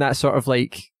even getting that sort of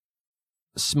like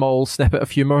small snippet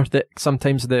of humour that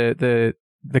sometimes the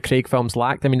Craig films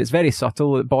lacked. I mean, it's very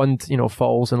subtle. Bond,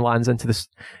 falls and lands into this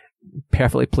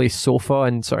perfectly placed sofa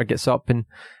and sort of gets up and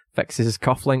fixes his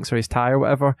cufflinks or his tie or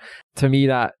whatever. To me,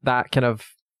 that kind of,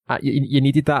 you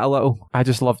needed that a little. I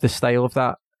just love the style of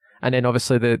that. And then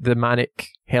obviously the manic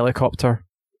helicopter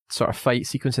sort of fight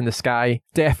sequence in the sky.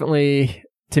 Definitely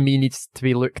to me, needs to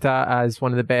be looked at as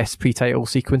one of the best pre-title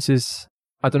sequences.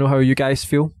 I don't know how you guys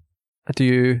feel. Do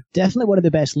you? Definitely one of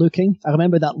the best looking. I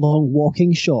remember that long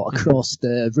walking shot across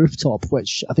the rooftop,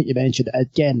 which I think you mentioned.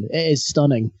 Again, it is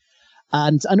stunning.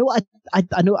 And I know,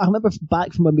 I remember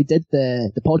back from when we did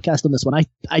the podcast on this one,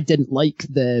 I didn't like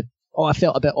I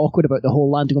felt a bit awkward about the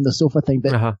whole landing on the sofa thing,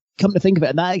 but come to think of it,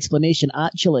 and that explanation,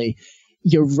 actually,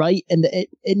 you're right, in that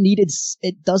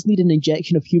it does need an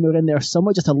injection of humour in there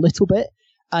somewhere, just a little bit.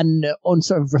 And on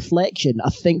sort of reflection, I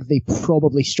think they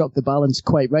probably struck the balance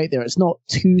quite right there. It's not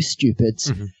too stupid,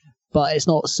 but it's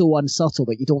not so unsubtle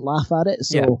that you don't laugh at it.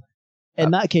 So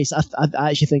in that case, I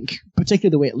actually think,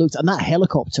 particularly the way it looked, and that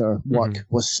helicopter work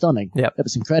was stunning. Yep. It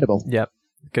was incredible. Yep.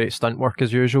 Great stunt work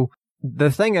as usual. The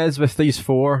thing is, with these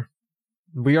four,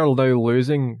 we are now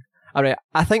losing. All right,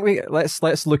 I think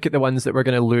let's look at the ones that we're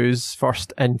going to lose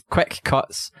first in quick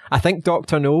cuts. I think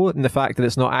Dr. No, and the fact that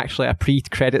it's not actually a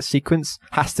pre-credit sequence,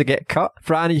 has to get cut.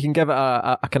 Fran, you can give it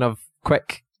a kind of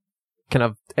quick kind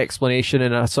of explanation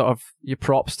and a sort of your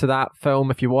props to that film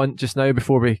if you want just now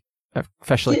before we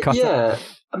officially cut it. Yeah,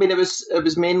 I mean, it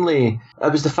was mainly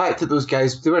the fact that those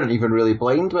guys, they weren't even really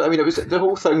blind, but I mean, the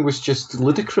whole thing was just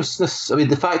ludicrousness. I mean,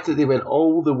 the fact that they went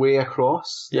all the way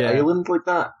across the island like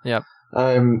that. Yeah.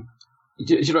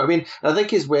 Do you know what I mean? And I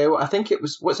think as well,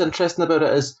 what's interesting about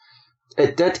it is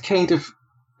it did kind of,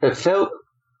 it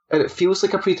feels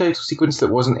like a pre-title sequence that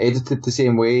wasn't edited the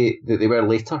same way that they were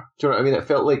later. Do you know what I mean? It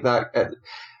felt like that,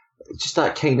 just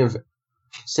that kind of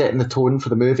setting the tone for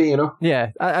the movie, you know? Yeah,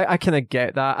 I kind of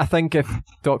get that. I think if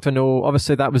Dr. No,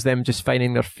 obviously that was them just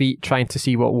finding their feet, trying to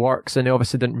see what works, and they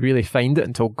obviously didn't really find it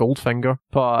until Goldfinger.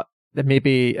 But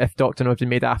maybe if Dr. No had been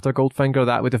made after Goldfinger,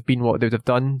 that would have been what they would have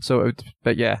done.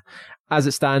 But yeah, as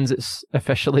it stands, it's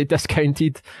officially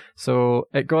discounted. So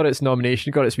it got its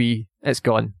nomination, it's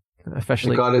gone.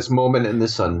 Officially. It got its moment in the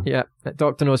sun. Yeah,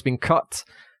 Dr. No has been cut.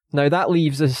 Now that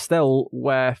leaves us still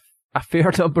with a fair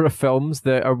number of films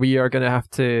that we are going to have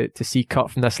to see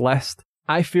cut from this list.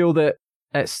 I feel that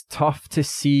it's tough to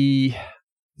see.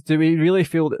 Do we really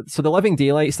feel that? So the Living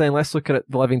Daylights then, let's look at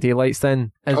the Living Daylights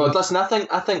then. Listen,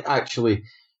 I think actually,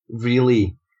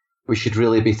 really, we should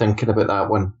really be thinking about that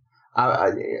one.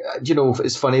 You know,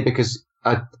 it's funny because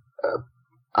I'm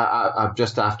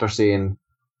just after saying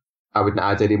I wouldn't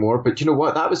add any more, but you know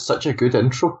what? That was such a good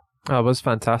intro. Oh, it was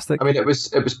fantastic. I mean, it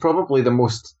was probably the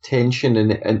most tension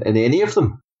in any of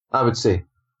them, I would say.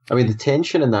 I mean, the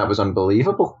tension in that was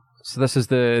unbelievable. So this is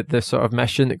the sort of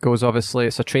mission that goes, obviously,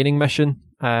 it's a training mission,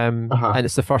 and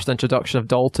it's the first introduction of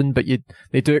Dalton, but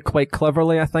they do it quite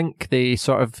cleverly, I think. They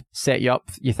sort of set you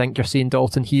up, you think you're seeing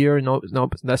Dalton here, no,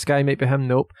 this guy might be him,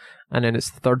 nope. And then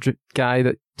it's the third guy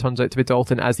that turns out to be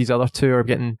Dalton as these other two are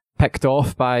getting picked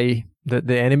off by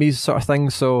the enemies sort of thing.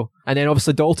 So, and then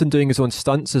obviously Dalton doing his own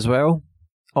stunts as well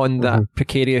on that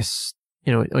precarious,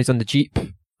 you know, he's on the Jeep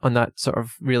on that sort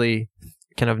of really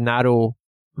kind of narrow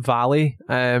valley,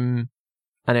 and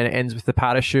then it ends with the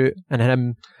parachute and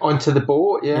him onto the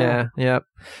boat. Yeah.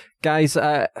 Guys,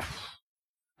 I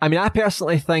mean, I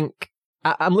personally think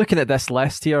I'm looking at this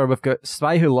list here. We've got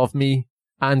Spy Who Loved Me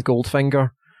and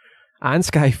Goldfinger and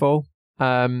Skyfall,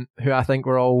 who I think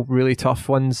were all really tough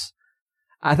ones.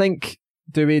 I think,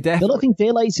 do we definitely... The Living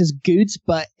Daylights is good,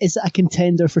 but is it a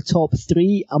contender for top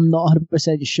 3? I'm not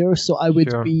 100% sure, so I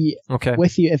would be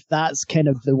with you if that's kind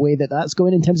of the way that's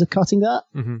going in terms of cutting that.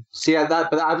 Mm-hmm. See,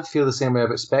 but I would feel the same way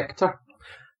about Spectre.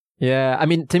 Yeah, I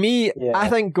mean, to me, I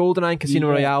think GoldenEye and Casino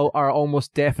Royale are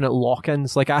almost definite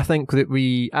lock-ins. Like, I think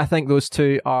those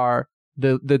two are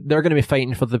they're going to be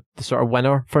fighting for the sort of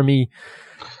winner for me.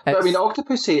 But I mean,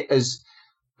 Octopussy is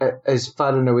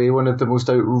far and away one of the most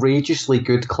outrageously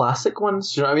good classic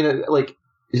ones. Do you know what I mean? Like,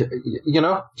 you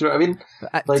know, do you know what I mean?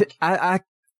 Like,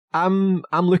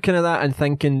 I'm looking at that and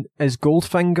thinking, is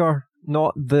Goldfinger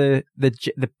not the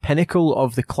pinnacle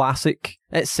of the classic?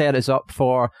 It set us up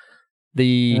for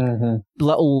the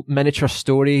little miniature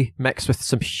story mixed with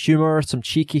some humor, some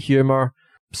cheeky humor,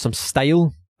 some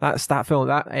style. That's that film.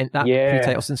 That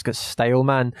pre-title since got style,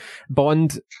 man.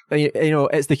 Bond, you know,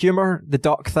 it's the humor, the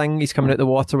duck thing. He's coming out the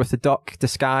water with the duck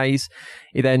disguise.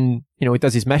 He then, you know, he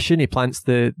does his mission. He plants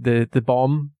the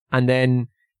bomb, and then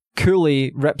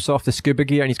coolly rips off the scuba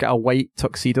gear, and he's got a white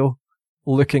tuxedo,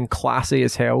 looking classy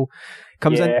as hell.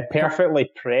 Comes in perfectly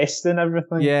pressed and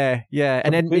everything. Yeah,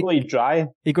 and then completely dry.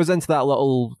 He goes into that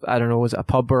little, I don't know, is it a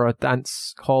pub or a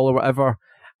dance hall or whatever,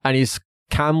 and he's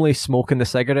calmly smoking the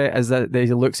cigarette as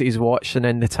he looks at his watch, and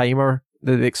then the timer,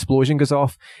 the explosion goes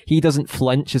off. He doesn't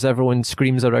flinch as everyone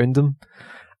screams around him,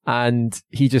 and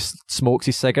he just smokes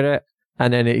his cigarette,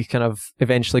 and then he kind of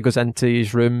eventually goes into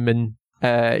his room and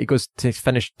He goes to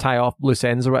tie off loose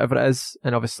ends or whatever it is,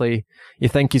 and obviously you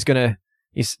think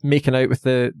he's making out with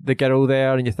the girl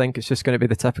there, and you think it's just going to be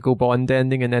the typical Bond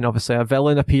ending, and then obviously a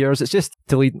villain appears. It's just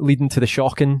to lead into the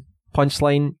shocking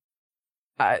punchline.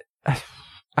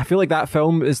 I feel like that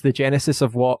film is the genesis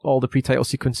of what all the pre-title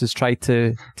sequences tried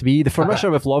to be. The From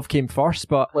Russia with Love came first,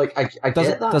 but like I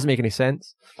get that. Doesn't make any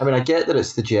sense. I mean, I get that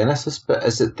it's the genesis, but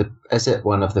is it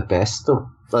one of the best though?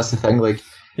 That's the thing. Like,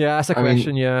 yeah, that's a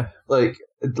question. Yeah, like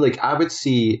I would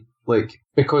see, like,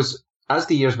 because as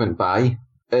the years went by,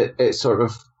 it sort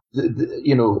of,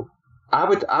 you know, I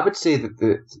would say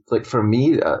that for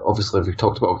me, obviously we've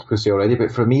talked about Octopussy already,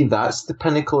 but for me that's the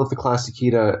pinnacle of the classic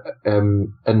era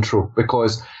intro,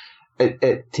 because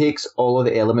it takes all of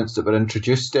the elements that were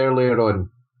introduced earlier on,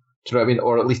 do you know what I mean,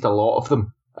 or at least a lot of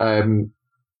them,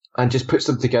 and just puts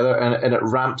them together, and it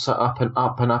ramps it up and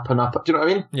up and up and up. Do you know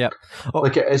what I mean? Yeah. Oh.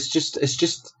 Like it's just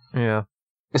yeah.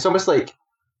 It's almost like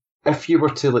if you were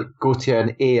to like go to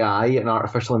an AI, an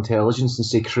artificial intelligence, and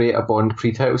say create a Bond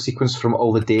pre-title sequence from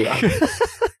all the data,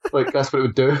 like that's what it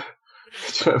would do. Do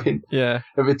you know what I mean? Yeah.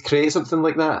 It would create something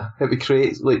like that. It would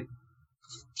create like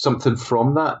something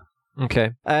from that.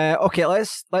 Okay. Okay.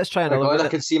 Let's try another one. I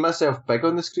can see myself big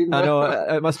on the screen. I know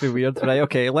it must be weird, right?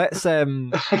 Okay. Let's.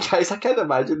 Guys, I can't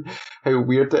imagine how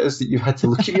weird it is that you had to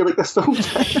look at me like this the whole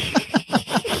time.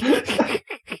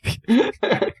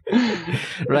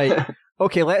 Right.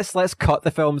 Okay, let's cut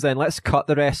the films then. Let's cut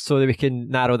the rest so that we can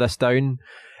narrow this down.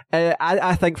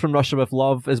 I think From Russia with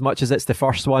Love, as much as it's the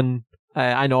first one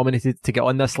I nominated to get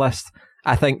on this list,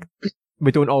 I think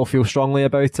we don't all feel strongly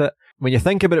about it. When you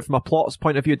think about it from a plot's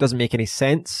point of view, it doesn't make any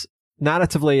sense.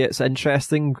 Narratively, it's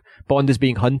interesting. Bond is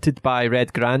being hunted by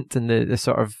Red Grant and the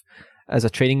sort of as a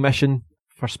training mission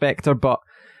for Spectre, but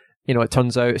you know, it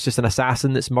turns out it's just an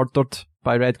assassin that's murdered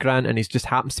by Red Grant, and he just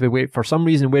happens to be for some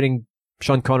reason wearing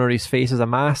Sean Connery's face as a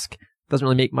mask. Doesn't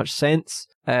really make much sense.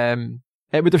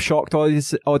 It would have shocked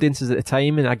audiences at the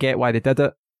time, and I get why they did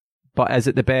it. But is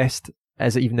it the best?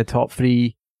 Is it even the top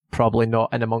three? Probably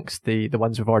not in amongst the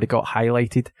ones we've already got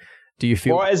highlighted. Do you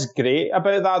feel... What is great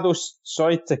about that, though,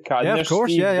 sorry to cut in there, of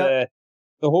course, Steve, yeah.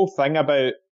 The whole thing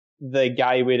about the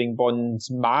guy wearing Bond's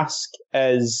mask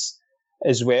is,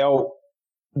 as well,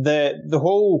 the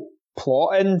whole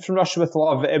plot in From Russia with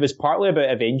Love, it was partly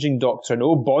about avenging Dr.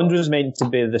 No. Bond was meant to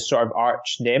be the sort of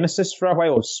arch nemesis for a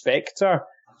while of Spectre.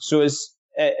 So it's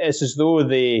as though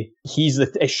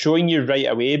it's showing you right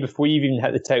away before you even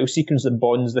hit the title sequence that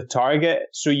Bond's the target.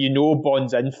 So you know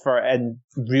Bond's in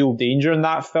real danger in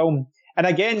that film. And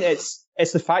again, it's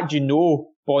the fact you know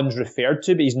Bond's referred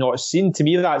to, but he's not seen. To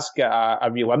me, that's got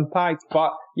a real impact.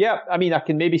 But yeah, I mean, I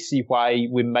can maybe see why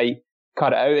we might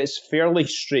cut it out. It's fairly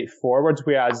straightforward,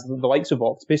 whereas the likes of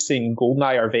Octopussy and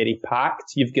Goldeneye are very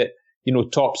packed. You've got, you know,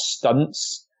 top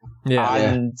stunts. Yeah.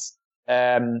 And,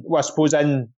 well, I suppose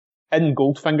in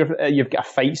Goldfinger, you've got a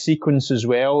fight sequence as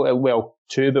well. Well,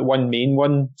 two, but one main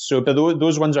one. So, but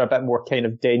those ones are a bit more kind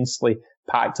of densely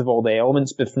packed of all the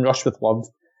elements. But From Rush with Love,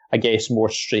 I guess, more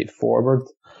straightforward.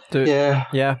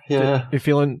 Yeah. You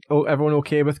feeling everyone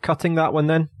okay with cutting that one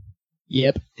then?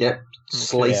 Yep.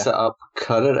 Slice it up,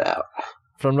 cut it out.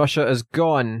 From Russia is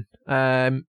gone.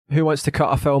 Who wants to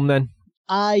cut a film then?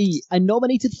 I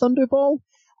nominated Thunderball,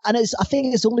 and I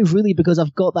think it's only really because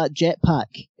I've got that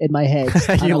jetpack in my head.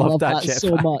 And You I love love that that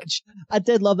so jetpack. much. I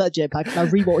did love that jetpack, and I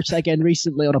rewatched it again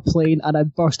recently on a plane, and I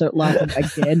burst out laughing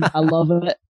again. I love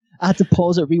it. I had to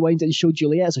pause it, rewind it, and show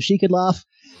Juliet so she could laugh.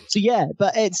 So yeah,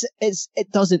 but it's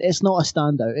not a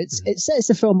standout. It sets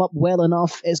the film up well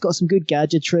enough. It's got some good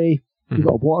gadgetry. You've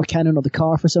got a water cannon on the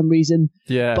car for some reason.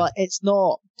 Yeah. But it's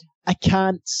not, I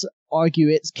can't argue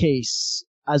its case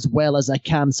as well as I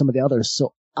can some of the others.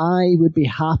 So I would be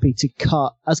happy to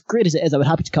cut, as great as it is, I would be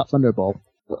happy to cut Thunderball.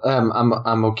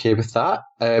 I'm okay with that.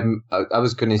 I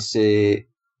was going to say,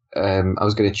 I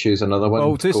was going to choose another one.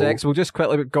 Oh, 2 secs. We'll just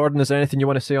quickly, Gordon, is there anything you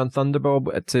want to say on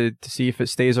Thunderball to see if it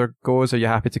stays or goes? Are you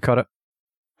happy to cut it?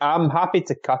 I'm happy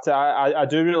to cut it. I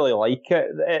do really like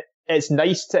it. It's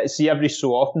nice to see every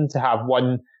so often to have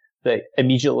one that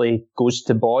immediately goes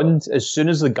to Bond as soon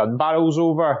as the gun barrel's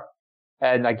over.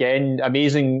 And again,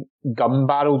 amazing gun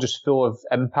barrel, just full of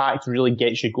impact, really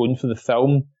gets you going for the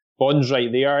film. Bond's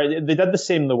right there. They did the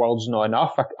same in The World's Not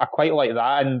Enough. I quite like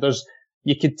that. And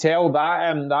you could tell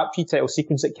that pre-title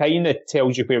sequence, it kind of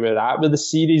tells you where we're at with the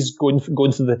series, going for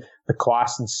the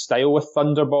class and style with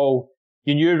Thunderball.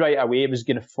 You knew right away it was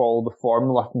going to follow the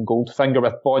formula from Goldfinger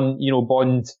with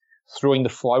Bond throwing the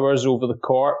flowers over the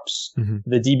corpse,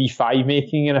 the DB5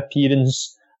 making an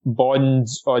appearance, Bond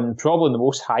on probably the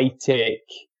most high-tech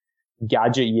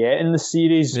gadget yet in the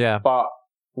series. Yeah. But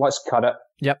let's cut it.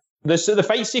 Yep. The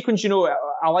fight sequence,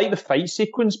 I like the fight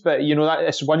sequence, but that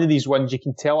it's one of these ones you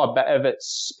can tell a bit of it's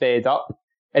sped up.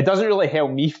 It doesn't really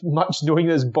help me much knowing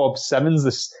there's Bob Simmons,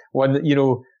 this one,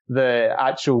 the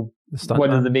actual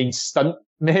one of the main stunt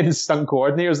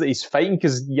coordinators that he's fighting,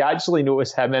 because you actually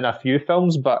notice him in a few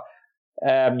films. But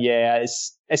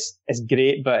it's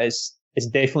great, but it's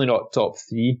definitely not top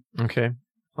 3.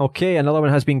 Okay, another one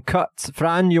has been cut.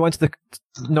 Fran, you wanted to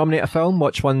nominate a film.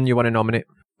 Which one you want to nominate?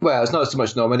 Well, it's not so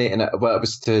much nominating it, but it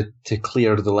was to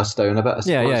clear the list down a bit, I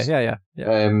suppose. Yeah.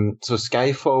 So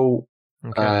Skyfall,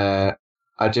 Okay.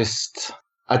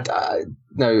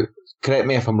 Now, correct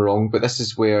me if I'm wrong, but this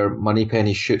is where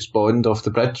Moneypenny shoots Bond off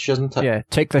the bridge, isn't it? Yeah,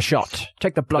 take the shot.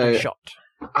 Take the bloody shot.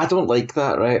 I don't like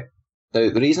that, right? Now,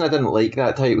 the reason I didn't like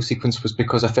that title sequence was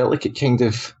because I felt like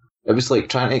it was like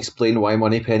trying to explain why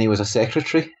Moneypenny was a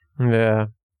secretary. Yeah.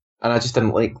 And I just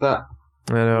didn't like that.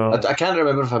 I know. I can't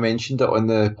remember if I mentioned it on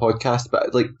the podcast,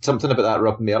 but like something about that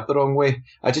rubbed me up the wrong way.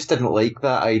 I just didn't like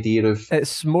that idea of...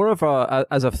 It's more of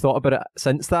as I've thought about it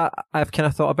since that, I've kind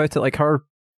of thought about it, like her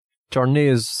journey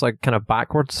is like kind of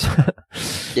backwards.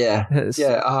 Yeah.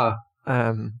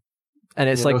 And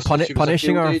it's like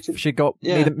punishing her. Agent. She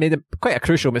made quite a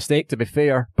crucial mistake, to be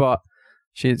fair, but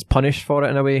she's punished for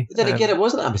it in a way. But then again, it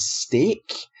wasn't a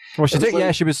mistake. Well,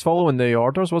 she was following the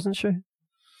orders, wasn't she?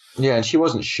 Yeah, and she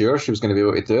wasn't sure she was going to be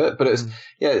able to do it, but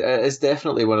it's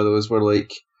definitely one of those where,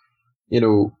 like,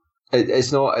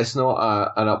 it's not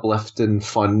an uplifting,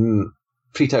 fun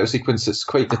pre-title sequence. It's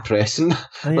quite depressing.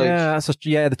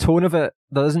 The tone of it.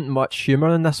 There isn't much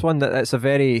humour in this one. It's a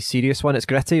very serious one. It's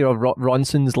gritty.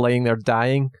 Ronson's lying there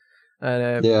dying,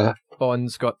 and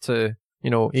Bond's got to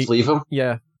leave him.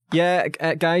 Yeah.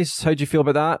 Guys, how do you feel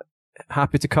about that?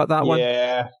 Happy to cut that one?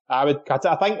 Yeah, I would cut it.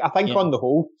 I think on the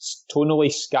whole,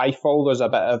 tonally, Skyfall, there's a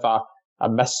bit of a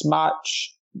mismatch.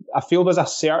 I feel there's a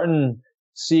certain...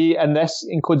 See, and this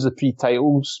includes the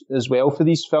pre-titles as well for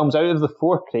these films. Out of the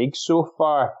 4 Craigs so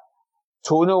far,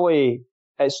 tonally,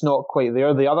 it's not quite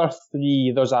there. The other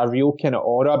 3, there's a real kind of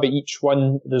aura, but each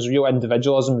one, there's real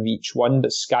individualism of each one,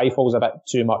 but Skyfall's a bit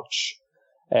too much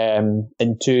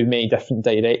in too many different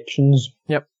directions.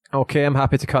 Yep. Okay, I'm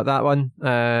happy to cut that one.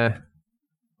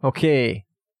 Okay,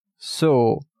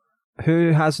 so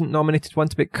who hasn't nominated one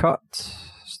to be cut?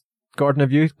 Gordon,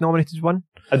 have you nominated one?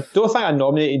 I don't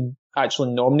think I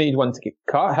actually nominated one to get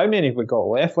cut. How many have we got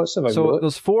left? Let's have a look.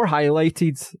 There's 4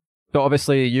 highlighted, but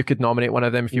obviously you could nominate one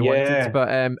of them if you wanted. But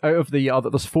out of the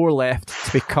other, there's 4 left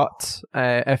to be cut.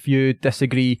 If you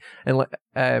disagree,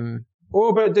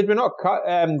 but did we not cut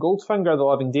Goldfinger, The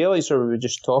Living Daylights, or were we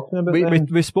just talking about them?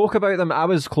 We spoke about them. I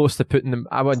was close to putting them.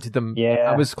 I wanted them.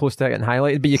 Yeah. I was close to getting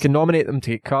highlighted, but you can nominate them to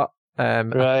get cut.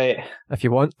 Right. If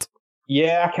you want.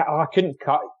 Yeah, I couldn't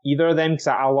cut either of them because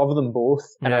I love them both,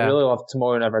 and I really love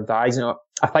Tomorrow Never Dies.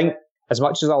 I think as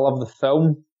much as I love the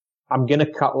film, I'm gonna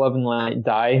cut Live and Let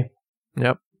Die.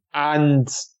 Yep. And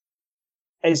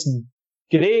it's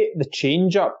great, the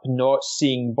change up, not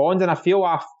seeing Bond, and I feel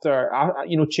after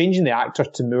changing the actor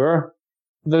to Moore,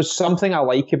 there's something I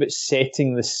like about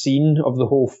setting the scene of the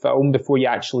whole film before you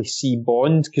actually see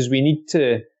Bond, because we need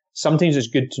to. Sometimes it's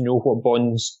good to know what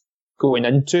Bond's going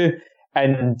into,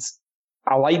 and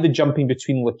I like the jumping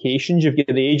between locations. You've got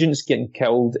the agents getting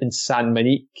killed in San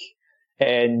Monique,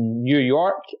 in New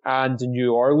York, and in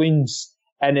New Orleans.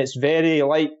 And it's very,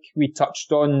 like we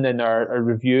touched on in our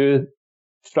review,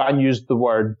 Fran used the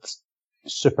word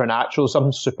supernatural,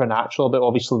 something supernatural about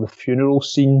obviously the funeral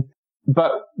scene.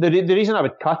 But the reason I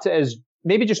would cut it is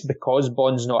maybe just because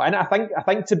Bond's not in it. I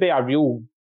think to be a real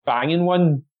banging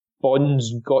one,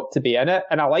 Bond's got to be in it.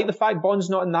 And I like the fact Bond's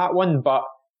not in that one, but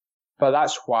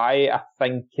that's why I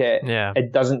think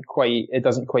it doesn't quite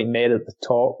merit the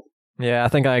top. Yeah, I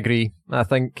think I agree. I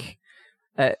think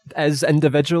it is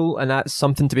individual, and that's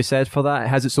something to be said for that. It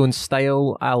has its own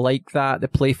style. I like that, the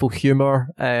playful humour.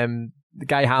 The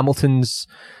Guy Hamilton's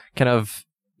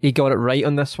he got it right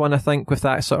on this one, I think, with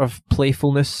that sort of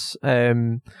playfulness,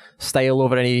 style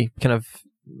over any kind of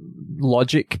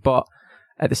logic, but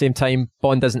at the same time,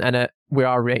 Bond isn't in it. We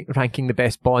are ranking the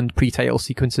best Bond pre-title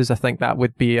sequences. I think that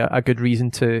would be a good reason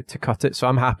to cut it. So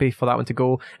I'm happy for that one to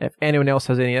go. If anyone else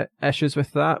has any issues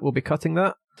with that, we'll be cutting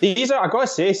that. These are, I gotta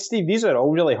say, Steve, these are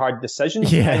all really hard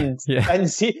decisions. And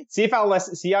see if I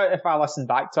listen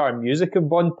back to our Music of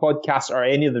Bond podcast or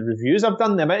any of the reviews I've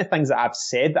done, the amount of things that I've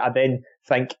said that I then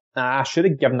think, I should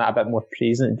have given that a bit more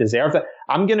praise than it deserved it.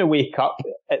 I'm going to wake up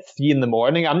at 3 a.m.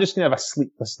 I'm just going to have a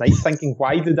sleepless night thinking,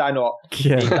 why did I not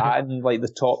make that in like the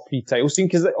top pre-title scene?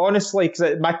 Because honestly,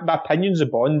 my opinions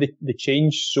of Bond, they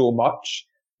change so much.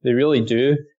 They really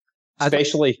do.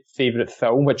 Especially favourite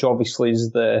film, which obviously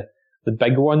is the the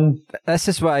big one. This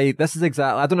is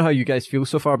exactly, I don't know how you guys feel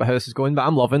so far about how this is going, but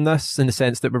I'm loving this in the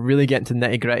sense that we're really getting to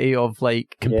nitty gritty of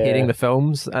like comparing the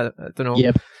films. I don't know.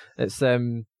 Yep. It's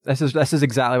this is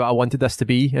exactly what I wanted this to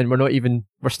be, and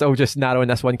we're still just narrowing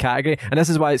this one category, and this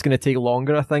is why it's going to take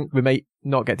longer. I think we might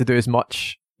not get to do as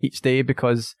much each day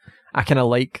because I kind of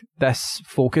like this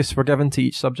focus we're given to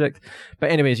each subject.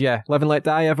 But anyways, yeah, Live and Let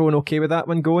Die. Everyone okay with that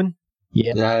one going?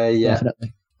 Yeah,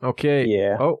 definitely. Okay.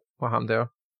 Yeah. Oh, what happened there?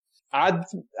 I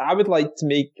would like to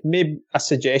make maybe a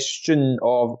suggestion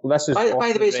of this is. By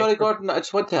the way, sorry, Gordon. I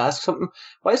just want to ask something.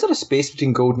 Why is there a space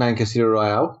between GoldenEye and Casino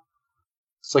Royale?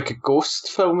 It's like a ghost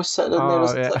film sitting in there.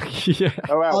 Isn't it? Yeah.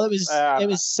 Oh, it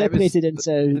was separated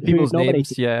into the people's who nominated.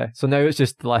 names. Yeah. So now it's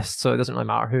just the list, so it doesn't really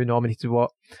matter who nominated what.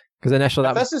 Because initially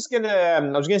I was going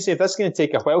to say, if this is going to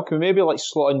take a while, can we maybe like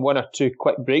slot in one or two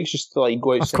quick breaks just to like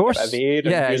go outside a bit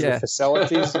of air and use the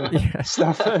facilities and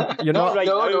stuff? You're not right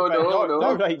no, now.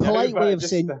 No. Right now, Polite way of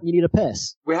saying you need a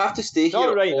piss. We have to stay here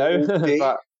not right all now. day.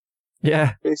 But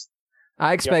Yeah.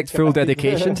 I expect full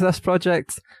dedication to this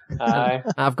project. Aye.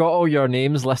 I've got all your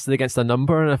names listed against a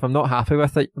number, and if I'm not happy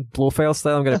with it, Blofeld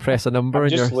style, I'm going to press a number. I'm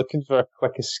and just looking for a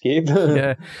quick escape.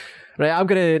 Yeah. Right, I'm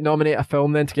going to nominate a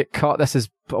film then to get cut.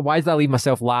 Why did I leave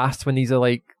myself last when these are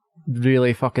like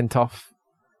really fucking tough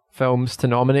films to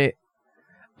nominate?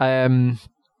 I'm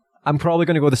probably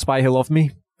going to go The Spy Who Loved Me,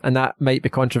 and that might be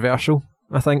controversial,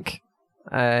 I think,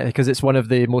 because it's one of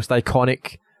the most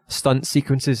iconic stunt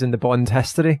sequences in the Bond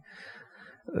history.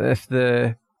 If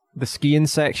the skiing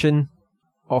section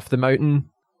off the mountain,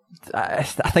 I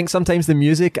think sometimes the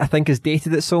music has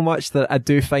dated it so much that I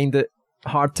do find it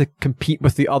hard to compete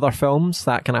with the other films.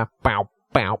 That kind of bow,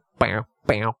 bow, bow,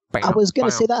 bow, bow. I was going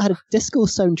to say that had a disco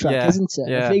soundtrack, isn't it?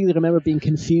 Yeah. I vaguely remember being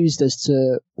confused as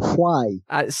to why.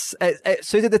 It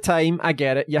suited the time, I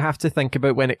get it. You have to think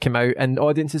about when it came out, and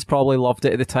audiences probably loved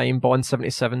it at the time, Bond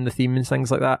 77, the theme and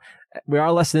things like that. We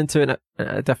are listening to it at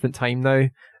a different time now,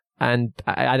 and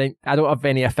I don't have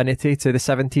any affinity to the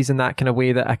 70s in that kind of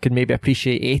way that I could maybe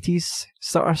appreciate 80s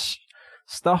sort of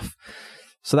stuff.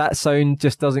 So that sound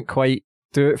just doesn't quite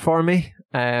do it for me.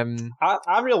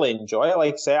 I really enjoy it.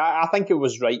 Like I say, I think it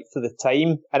was right for the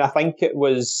time, and I think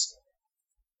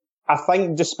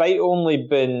despite only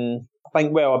been,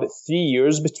 about 3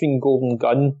 years between Golden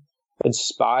Gun and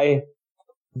Spy,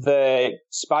 the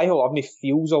Spy Who Loved Me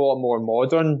feels a lot more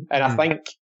modern, and I think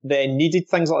they needed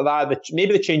things like that.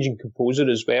 Maybe the changing composer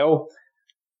as well.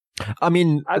 I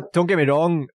mean, don't get me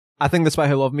wrong. I think The Spy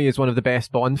Who Loved Me is one of the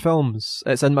best Bond films.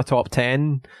 It's in my top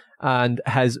 10 and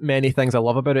has many things I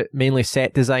love about it, mainly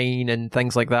set design and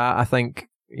things like that. I think,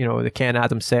 the Ken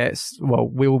Adams sets, well,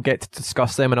 we'll get to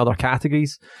discuss them in other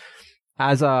categories.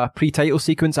 As a pre-title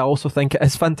sequence, I also think it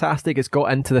is fantastic. It's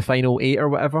got into the final 8 or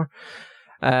whatever.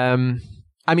 I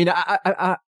mean,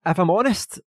 I if I'm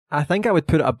honest, I think I would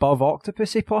put it above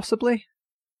Octopussy, possibly.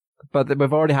 But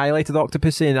we've already highlighted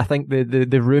Octopussy, and I think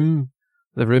the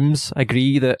rooms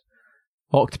agree that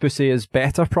Octopussy is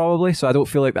better, probably. So I don't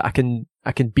feel like that I can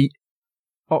beat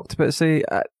Octopussy.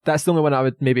 That's the only one I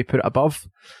would maybe put it above.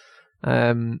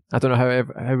 I don't know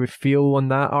how we feel on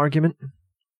that argument.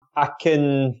 I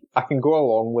can go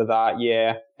along with that.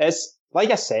 Yeah, it's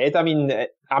like I said. I mean,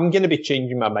 I'm going to be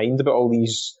changing my mind about all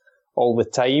these all the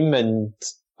time, and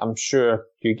I'm sure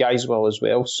you guys will as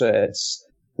well. So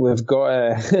we've got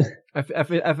to we've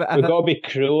got to be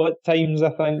cruel at times, I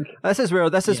think. This is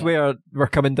where we're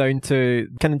coming down to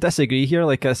kind of disagree here.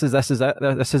 Like this is it.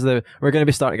 We're going to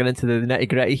be starting to get into the nitty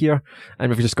gritty here, and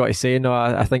we've just got to say, no,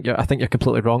 I think you're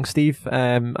completely wrong, Steve.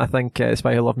 I think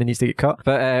Spy Who Loved Me needs to get cut,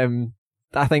 but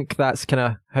I think that's kind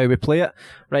of how we play it.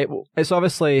 Right? It's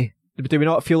obviously. Do we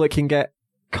not feel it can get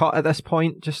cut at this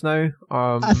point just now?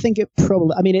 I think it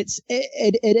probably. I mean, it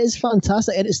is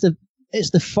fantastic, and it's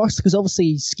the first, because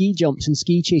obviously ski jumps and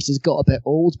ski chases got a bit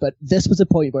old, but this was a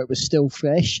point where it was still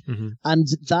fresh, and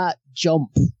that jump,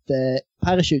 the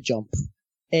parachute jump,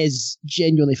 is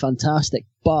genuinely fantastic.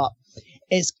 But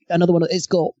it's another one. It's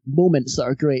got moments that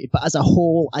are great, but as a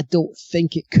whole, I don't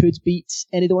think it could beat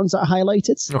any of the ones that are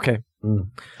highlighted. Okay.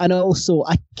 And also,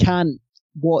 I can't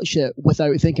watch it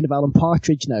without thinking of Alan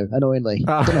Partridge now, annoyingly.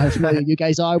 I don't know how familiar you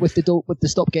guys are with the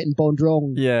Stop Getting Bond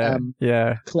Wrong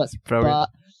clip, but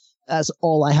that's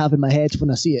all I have in my head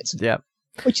when I see it. Yeah.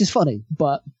 Which is funny,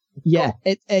 but yeah,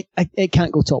 it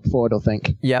can't go top 4, I don't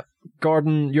think. Yep.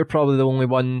 Gordon, you're probably the only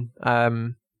one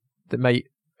that might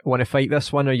want to fight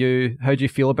this one. How do you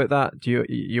feel about that? Do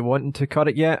you want to cut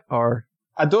it yet, or?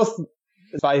 I don't.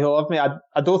 Spy Who Loved Me,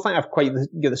 I don't think I've quite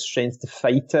got the strength to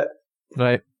fight it.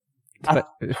 Right.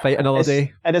 Fight another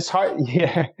day. And it's hard,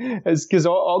 yeah. It's because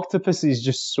Octopussy is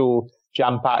just so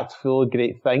jam-packed full of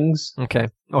great things. Okay.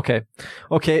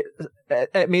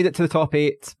 It made it to the top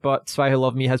 8, but Spy Who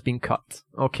Loved Me has been cut.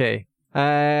 Okay.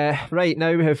 Right,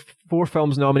 now we have 4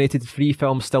 films nominated, 3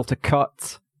 films still to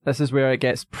cut. This is where it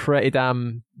gets pretty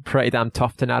damn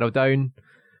tough to narrow down.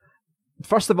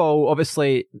 First of all,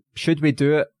 obviously, should we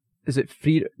do it? Is it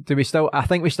free? I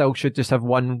think we still should just have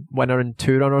 1 winner and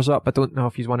 2 runners-up. I don't know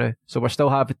if you want to... So we're still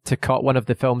having to cut one of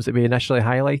the films that we initially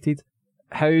highlighted.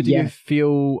 How do you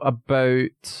feel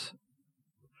about...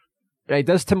 Right,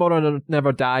 does Tomorrow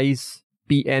Never Dies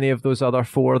beat any of those other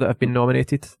 4 that have been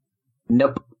nominated?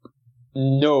 Nope.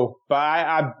 No, but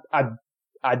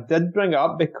I did bring it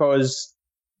up because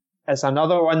it's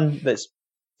another one that's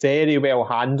very well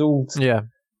handled. Yeah.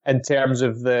 In terms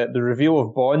of the reveal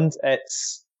of Bond,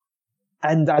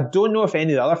 and I don't know if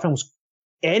any of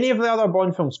the other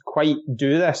Bond films quite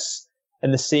do this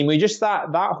in the same way. Just that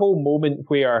whole moment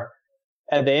where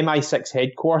at the MI6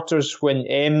 headquarters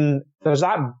when there's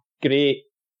that great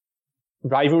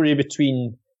rivalry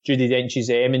between Judi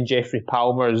Dench's M and Jeffrey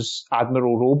Palmer's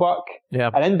Admiral Roebuck. Yeah.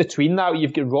 And in between that,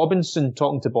 you've got Robinson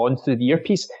talking to Bond through the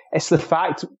earpiece. It's the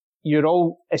fact you're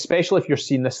all, especially if you're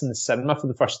seeing this in the cinema for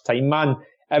the first time, man,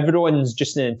 everyone's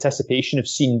just in anticipation of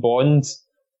seeing Bond.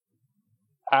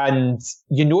 And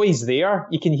you know he's there.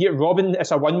 You can hear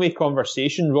it's a one-way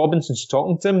conversation. Robinson's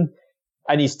talking to him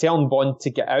and he's telling Bond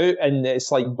to get out, and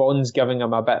it's like Bond's giving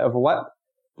him a bit of lip.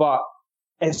 But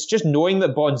it's just knowing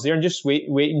that Bond's there and just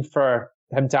waiting for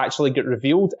him to actually get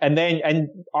revealed. And then in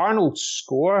Arnold's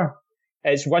score,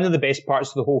 it's one of the best parts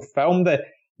of the whole film.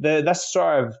 This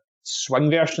sort of swing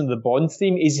version of the Bond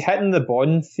theme, he's hitting the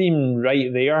Bond theme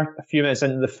right there a few minutes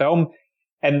into the film.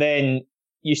 And then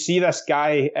you see this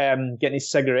guy getting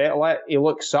his cigarette lit. He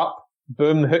looks up,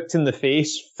 boom, hooked in the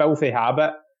face, filthy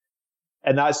habit.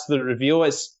 And that's the reveal.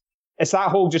 It's that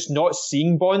whole just not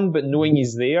seeing Bond, but knowing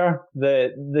he's there.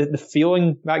 The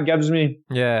feeling that gives me.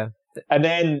 Yeah. And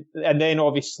then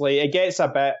obviously it gets a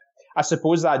bit, I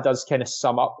suppose that does kind of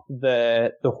sum up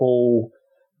the whole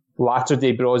latter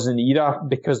day Brosnan era,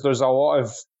 because there's a lot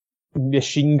of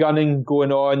machine gunning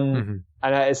going on,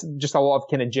 and it's just a lot of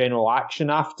kind of general action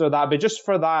after that. But just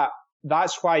for that,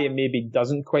 that's why it maybe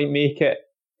doesn't quite make it.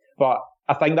 But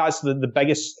I think that's the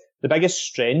biggest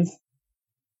strength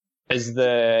is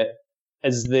the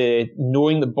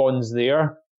knowing that Bond's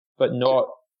there, but not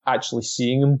actually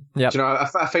seeing him. Yeah, you know,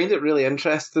 I find it really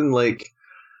interesting, like,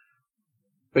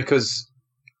 because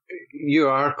you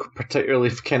are particularly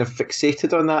kind of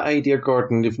fixated on that idea,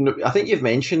 Gordon. I think you've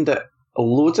mentioned it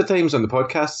loads of times on the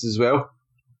podcast as well,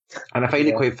 and I find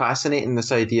it quite fascinating,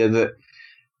 this idea that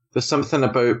there's something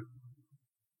about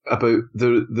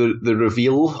the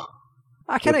reveal.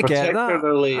 I kind of get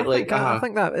that. I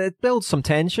think that it builds some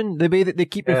tension. The way that they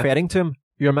keep referring to him,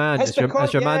 your man, is your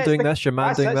man doing this, your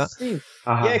man doing that.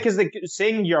 Yeah, because they're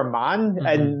saying your man,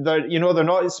 and they're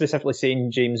not specifically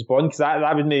saying James Bond, because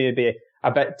that would maybe be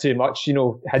a bit too much,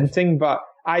 hinting. But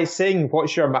saying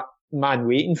what's your man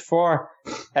waiting for,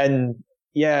 and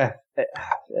yeah.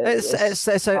 It's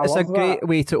a great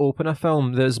way to open a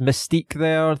film. There's mystique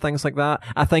there, things like that.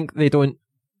 I think they don't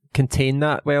contain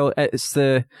that well. It's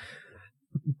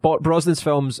Brosnan's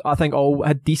films, I think, all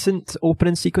had decent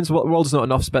opening sequence. World's Not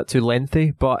Enough's a bit too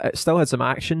lengthy, but it still had some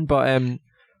action. But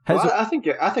I think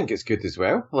it's good as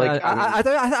well. Like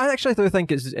I actually do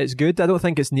think it's good. I don't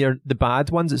think it's near the bad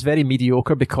ones. It's very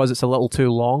mediocre because it's a little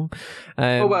too long.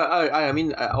 I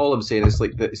mean, all I'm saying is,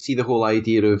 like, see the whole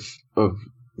idea of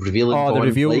revealing Bond, the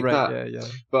reveal, like right? that. Yeah.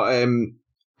 But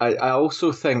I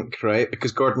also think, right,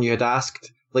 because Gordon, you had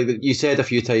asked, like, you said a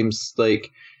few times,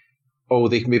 like, oh,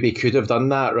 they maybe could have done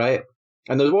that, right?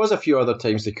 And there was a few other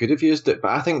times they could have used it,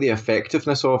 but I think the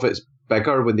effectiveness of it's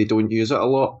bigger when they don't use it a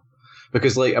lot.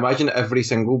 Because, like, imagine every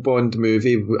single Bond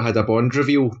movie had a Bond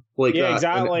reveal like that. Yeah,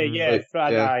 exactly.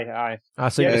 Aye.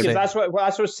 Because that's what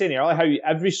I was saying earlier. How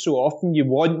every so often you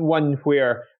want one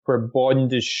where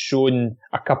Bond is shown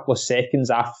a couple of seconds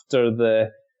after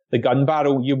the gun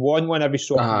barrel. You want one every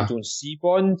so often you don't see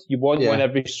Bond. You want one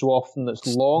every so often that's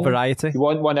long. Variety. You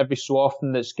want one every so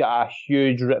often that's got a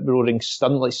huge rip-roaring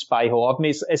stunt like Spy Who Loved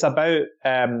Me. It's about...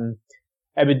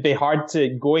 it would be hard to,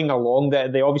 going along,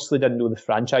 that they obviously didn't know the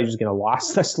franchise was going to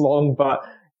last this long, but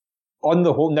on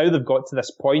the whole, now they've got to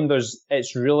this point,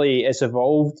 it's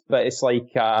evolved, but it's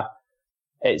like,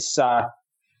 it's a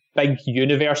big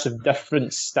universe of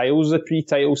different styles of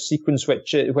pre-title sequence,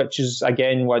 which is,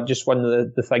 again, just one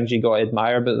of the things you got to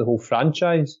admire about the whole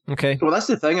franchise. Okay. Well, that's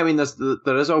the thing. I mean,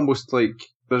 there is almost like,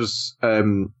 there's,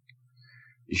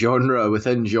 genre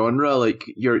within genre. Like,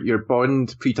 your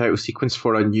Bond pre-title sequence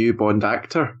for a new Bond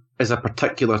actor is a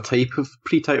particular type of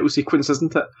pre-title sequence,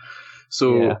 isn't it?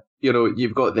 So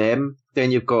you've got them,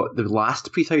 then you've got the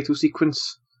last pre-title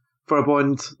sequence for a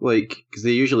Bond, like, because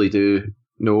they usually do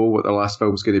know what their last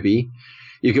film's going to be.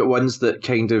 You've got ones that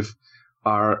kind of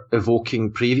are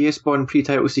evoking previous Bond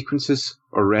pre-title sequences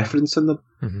or referencing them.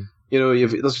 Mm-hmm.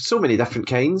 There's so many different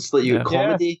kinds, like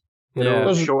comedy,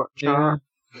 short. Yeah.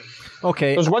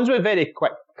 Okay. There's ones with very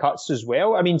quick cuts as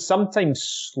well. I mean, sometimes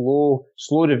slow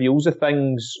reveals of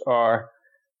things or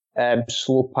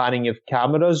slow panning of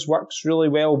cameras works really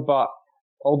well, but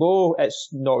although it's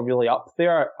not really up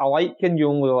there, I like in You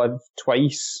Only Live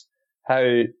Twice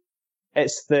how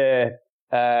it's the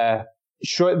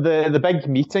big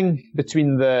meeting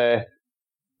between the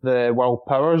world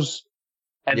powers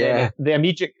and then the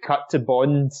immediate cut to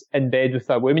Bond in bed with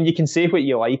a woman. You can say what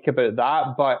you like about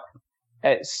that, but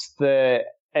it's the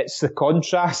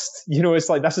contrast. It's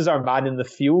like, this is our man in the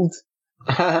field.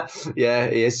 Yeah,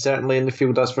 he is certainly in the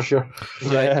field, that's for sure.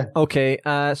 Right. Okay.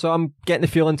 So I'm getting the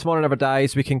feeling Tomorrow Never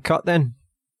Dies. We can cut then.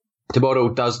 Tomorrow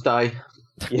does die.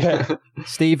 Yeah.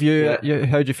 Steve, you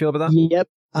how do you feel about that? Yep.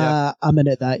 I'm in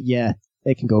at that. Yeah,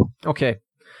 it can go. Okay.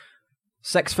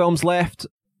 6 films left.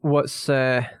 What's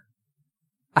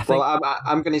I think. Well,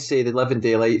 I'm going to say The Living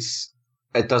Daylights.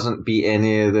 It doesn't beat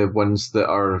any of the ones that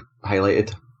are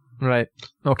highlighted. Right.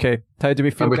 Okay. How do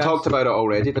we feel? And we guys? talked about it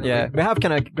already, but we have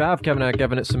kind of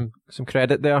given it some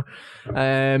credit there.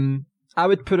 I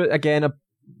would put it again.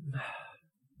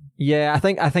 I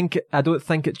don't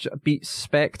think it beats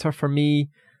Spectre for me,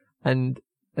 and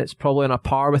it's probably on a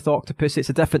par with Octopussy. It's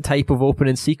a different type of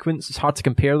opening sequence. It's hard to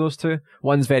compare those two.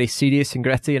 One's very serious and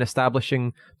gritty and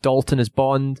establishing Dalton as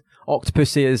Bond.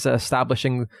 Octopussy is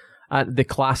establishing the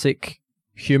classic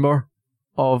humour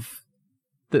of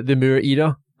the Moore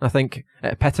era. I think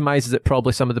it epitomises it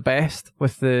probably some of the best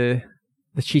with the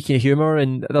cheeky humour,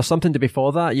 and there's something to be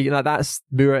for that. That's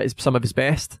Moore is some of his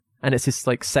best, and it's his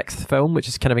 6th film, which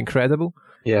is kind of incredible.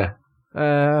 Yeah.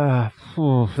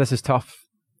 This is tough.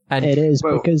 And it is,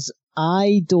 because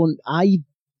I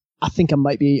think I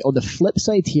might be on the flip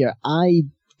side here. I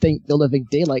think The Living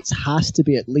Daylights has to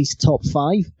be at least top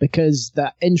 5, because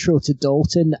that intro to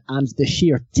Dalton and the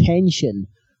sheer tension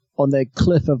on the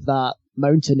cliff of that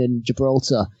mountain in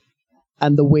Gibraltar,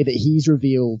 and the way that he's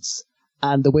revealed,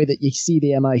 and the way that you see the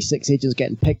MI6 agents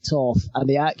getting picked off, and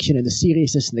the action and the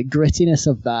seriousness and the grittiness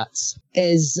of that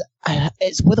is,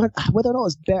 it's whether or not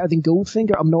it's better than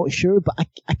Goldfinger, I'm not sure, but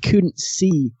I couldn't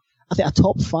see. I think a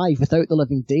top 5 without The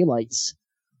Living Daylights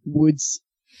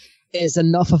is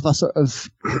enough of a sort of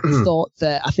thought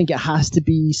that I think it has to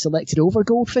be selected over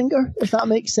Goldfinger, if that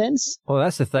makes sense. Well,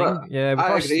 that's the thing. Well, yeah,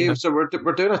 I agree. So we're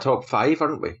doing a top 5,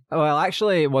 aren't we? Well,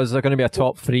 actually, was there going to be a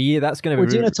top 3? That's going to be.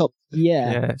 We're doing a top.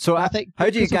 Yeah. So I think. How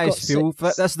do you guys feel?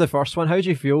 This is the first one. How do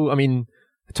you feel? I mean,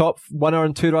 top 1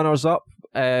 and 2 runners up.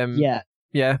 Yeah.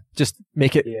 Just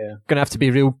make it. Yeah. Going to have to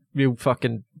be real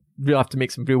fucking. We'll have to make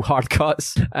some real hard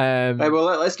cuts. Right, well,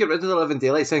 let's get rid of The Living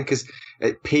Daylights then, because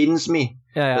it pains me.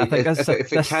 Yeah, I think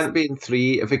if it can't be in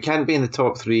 3, if it can't be in the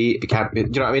top 3, it can't be. Do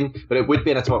you know what I mean? But it would be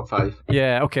in a top 5.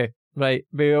 Yeah. Okay. Right.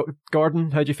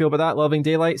 Gordon, how do you feel about that? Living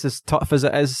Daylights, as tough as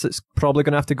it is, it's probably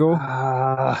going to have to go.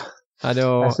 I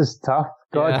know this is tough.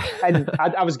 God, yeah. And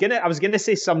I was gonna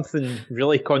say something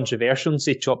really controversial and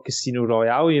say Chop Casino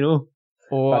Royale.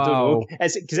 Wow. I don't know.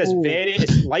 It's because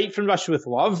it's light from Russia with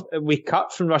Love. We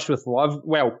cut from Russia with Love.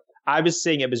 Well, I was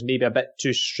saying it was maybe a bit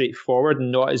too straightforward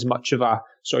and not as much of a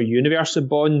sort of universe of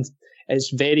Bond.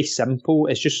 It's very simple.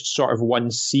 It's just sort of one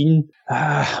scene.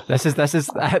 This is.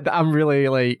 I'm really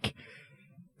like.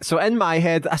 So in my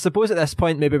head, I suppose at this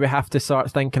point maybe we have to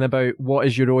start thinking about what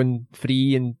is your own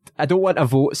free, and I don't want a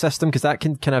vote system because that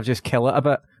can kind of just kill it a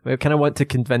bit. We kind of want to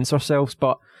convince ourselves,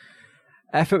 but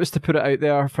if it was to put it out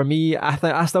there, for me,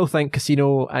 I still think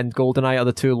Casino and GoldenEye are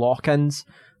the 2 lock-ins.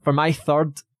 For my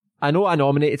third, I know I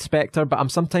nominated Spectre, but I'm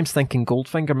sometimes thinking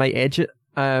Goldfinger might edge it.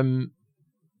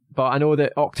 But I know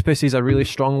that Octopussy is a really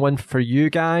strong one for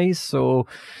you guys, so...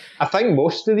 I think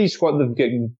most of these, what they've got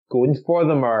going for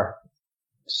them are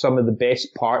some of the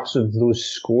best parts of those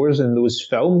scores in those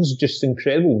films, just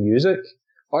incredible music.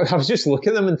 I was just looking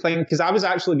at them and thinking, because I was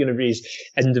actually going to raise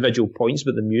individual points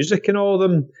about the music and all of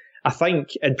them. I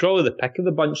think, and probably the pick of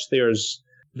the bunch there's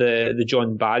the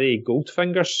John Barry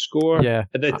Goldfinger score. Yeah.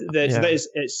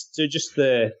 It's just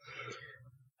the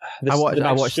I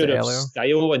watched it earlier.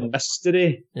 Style and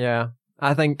mystery. Yeah.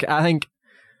 I think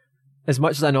as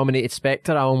much as I nominated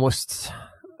Spectre,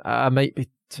 I might be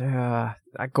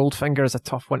Goldfinger is a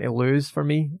tough one to lose for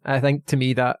me. I think to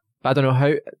me that I don't know how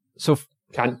I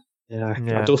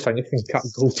don't think I can cut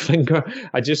Goldfinger.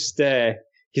 I just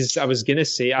because I was gonna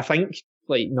say I think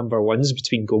like number one's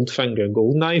between Goldfinger and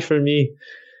GoldenEye for me.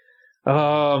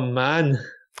 Oh man.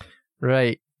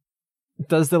 Right.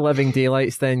 Does The Living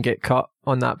Daylights then get cut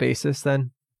on that basis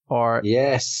then? Or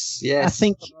Yes. I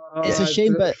think it's a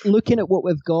shame, but looking at what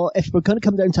we've got, if we're going to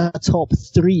come down to a top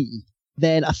 3,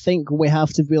 then I think we have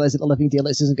to realise that The Living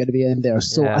Daylights isn't going to be in there.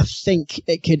 So Yeah. I think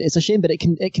it could. It's a shame, but it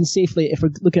can safely. If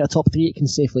we're looking at a top 3, it can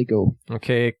safely go.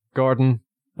 okay, Gordon,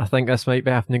 I think this might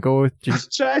be having to go. Do you-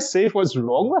 Try to say what's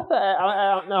wrong with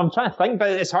it. I'm trying to think, but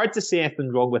it's hard to say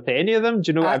anything wrong with any of them. Do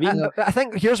you know what I mean? I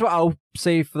think here's what I'll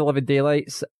say for The Living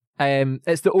Daylights.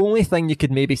 It's the only thing you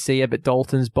could maybe say about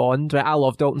Dalton's Bond. Right? I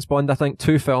love Dalton's Bond. I think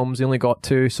 2 films, he only got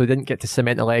 2, so he didn't get to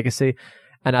cement a legacy.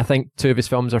 And I think 2 of his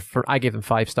films I gave them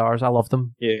 5 stars. I love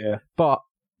them. Yeah. But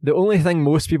the only thing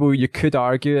most people, you could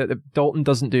argue that Dalton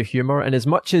doesn't do humour, and as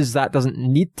much as that doesn't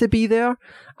need to be there,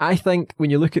 I think when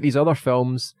you look at these other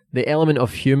films, the element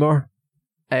of humour,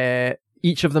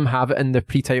 each of them have it in the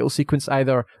pre-title sequence.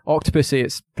 Either Octopussy,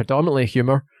 it's predominantly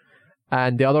humour,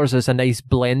 and the others is a nice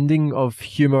blending of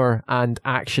humour and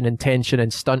action and tension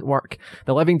and stunt work.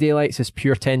 The Living Daylights is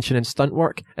pure tension and stunt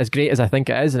work, as great as I think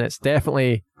it is, and it's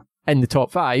definitely in the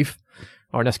top 5,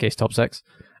 or in this case, top 6.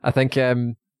 I think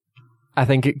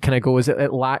it kind of goes,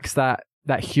 it lacks that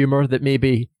humour that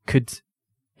maybe could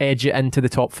edge it into the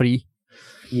top 3.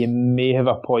 You may have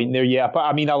a point there, yeah. But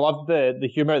I mean, I love the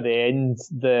humour at the end,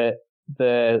 the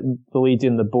lady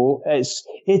in the boat.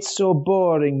 It's so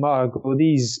boring, Margot.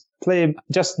 These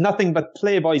just nothing but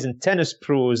playboys and tennis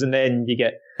pros, and then you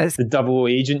get the double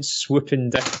agent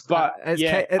swooping down. But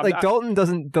Dalton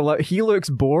doesn't. He looks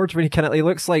bored when he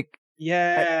looks like.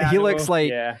 Yeah, he looks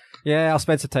like. Yeah, I'll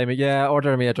spend some time. Yeah,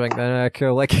 order me a drink then.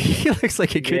 Cool. Like he looks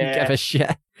like he couldn't give a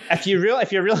shit. If you're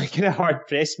really kind of hard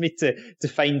pressed me to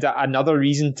find another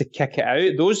reason to kick it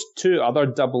out, those 2 other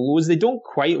double O's, they don't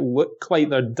quite look like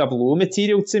they're double O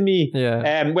material to me.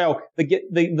 Yeah. Well,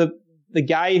 the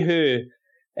guy who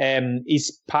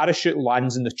his parachute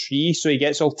lands in the tree, so he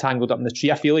gets all tangled up in the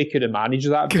tree. I feel he could have managed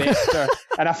that better.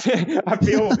 And I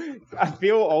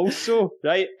feel also,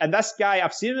 right, and this guy,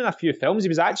 I've seen him in a few films. He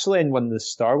was actually in one of the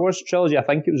Star Wars trilogy. I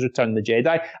think it was Return of the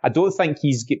Jedi. I don't think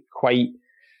he's got quite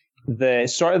the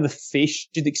sort of the face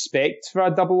you'd expect for a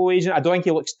double O agent. I don't think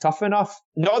he looks tough enough.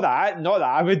 Not that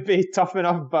I would be tough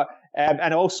enough, but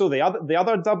and also the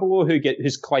other double O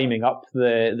who's climbing up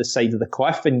the side of the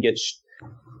cliff and gets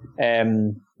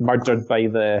murdered by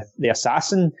the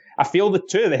assassin. I feel the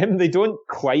 2 of them, they don't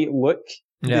quite look.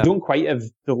 Yeah. They don't quite have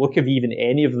the look of even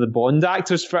any of the Bond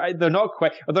actors. They're not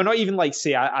even like,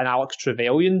 say, an Alex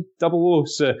Trevelyan 00.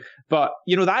 So, but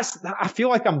I feel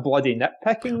like I'm bloody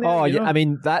nitpicking there. Oh, yeah. I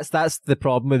mean, that's the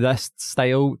problem with this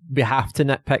style. We have to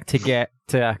nitpick to get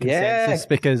to a consensus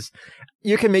because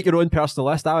you can make your own personal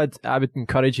list. I would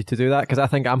encourage you to do that because I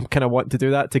think I'm kind of wanting to do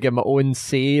that to give my own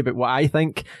say about what I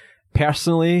think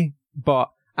personally. But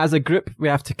as a group, we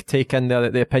have to take in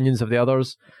the opinions of the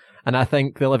others. And I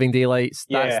think The Living Daylights,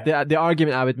 that's the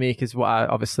argument I would make is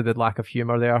obviously the lack of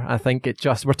humour there. I think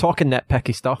we're talking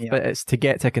nitpicky stuff, but it's to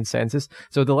get to a consensus.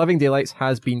 So The Living Daylights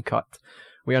has been cut.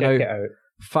 We are now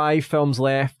 5 films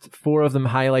left, 4 of them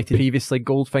highlighted previously.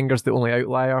 Goldfinger's the only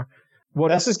outlier.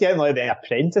 This is getting like The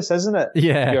Apprentice, isn't it?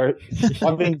 Yeah. You're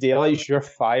Living Daylights, you're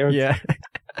fired. Yeah.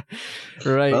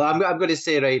 Right. Well, I'm going to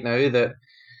say right now that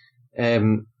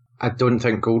I don't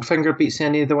think Goldfinger beats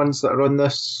any of the ones that are on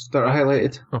this that are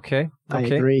highlighted. Okay. I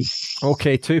agree.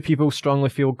 Okay, 2 people strongly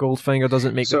feel Goldfinger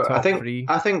doesn't make the top 3.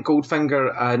 I think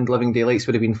Goldfinger and Living Daylights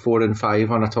would have been 4 and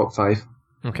 5 on a top 5.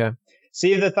 Okay.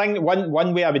 See, the thing,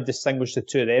 one way I would distinguish the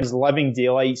 2 of them is Living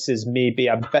Daylights is maybe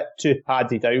a bit too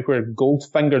padded out, where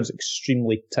Goldfinger's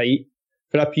extremely tight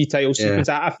for a pre-title sequence.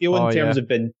 I feel in terms of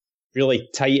being really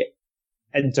tight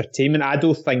entertainment, I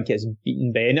don't think it's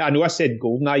beaten by any. I know I said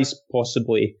GoldenEye's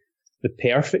possibly the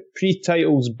perfect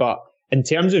pre-titles, but in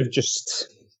terms of just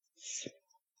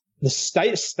the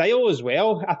style as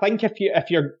well, I think if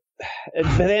you're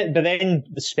but then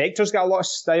the Spectre's got a lot of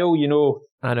style,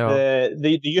 I know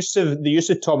the use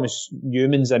of Thomas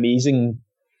Newman's amazing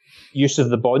use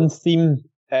of the Bond theme,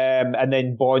 and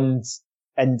then Bond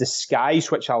in disguise,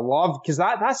 which I love, because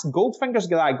that's Goldfinger's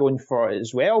got that going for it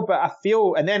as well. But I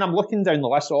feel, and then I'm looking down the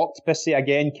list, Octopussy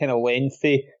again, kind of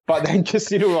lengthy, but then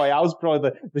Casino Royale's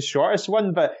probably the shortest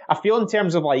one. But I feel in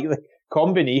terms of like the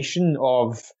combination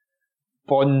of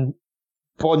Bond's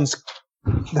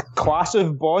the class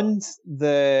of Bond,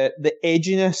 the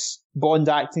edginess, Bond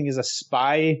acting as a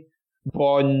spy,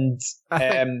 Bond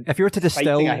if you were to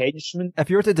distill a henchman.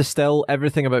 If you were to distill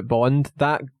everything about Bond,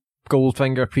 that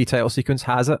Goldfinger pre-title sequence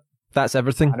has it. That's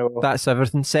everything. That's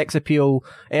everything. Sex appeal,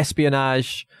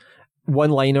 espionage,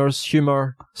 one-liners,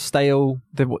 humour, style,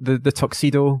 the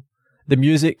tuxedo, the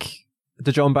music,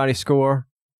 the John Barry score,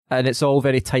 and it's all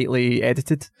very tightly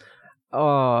edited.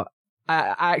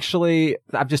 I've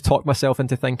just talked myself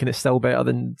into thinking it's still better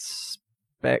than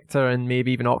Spectre and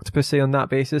maybe even Octopussy on that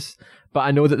basis. But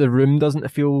I know that The Room doesn't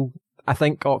feel... I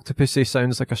think Octopussy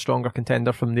sounds like a stronger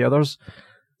contender from the others.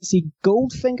 See,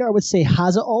 Goldfinger, I would say,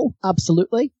 has it all,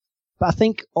 absolutely. But I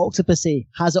think Octopussy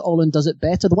has it all and does it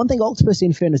better. The one thing Octopussy,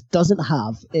 in fairness, doesn't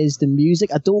have is the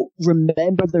music. I don't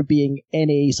remember there being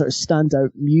any sort of standout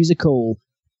musical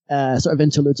sort of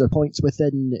interludes or points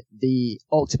within the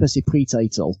Octopussy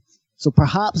pre-title. So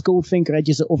perhaps Goldfinger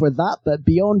edges it over that, but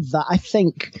beyond that, I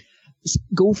think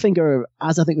Goldfinger,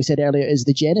 as I think we said earlier, is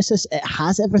the Genesis. It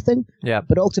has everything,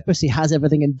 but Octopussy has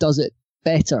everything and does it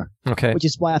better. Okay. Which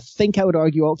is why I think I would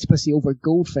argue Octopussy over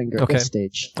Goldfinger at this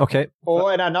stage. Okay. Oh,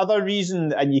 and another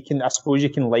reason, and I suppose you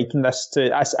can liken this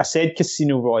to, I said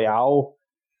Casino Royale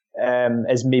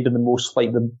is maybe the most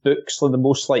like the books, or the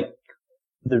most like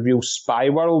the real spy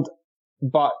world.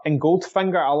 But in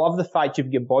Goldfinger, I love the fact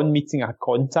you've got Bond meeting a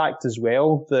contact as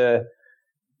well. The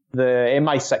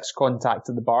MI6 contact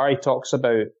at the bar he talks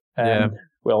about.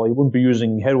 Well, he won't be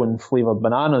using heroin-flavoured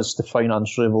bananas to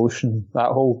finance revolution.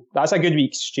 That's a good wee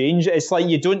exchange. It's like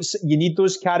you need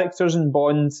those characters in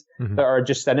Bond that are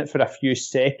just in it for a few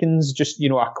seconds. Just,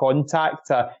 a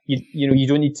contact. You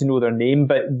don't need to know their name,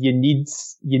 but you need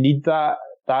that.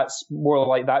 That's more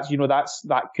like that.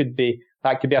 That could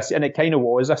be a scene, and it kind of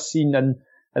was a scene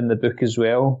in the book as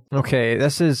well. Okay,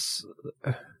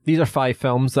 these are 5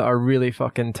 films that are really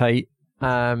fucking tight.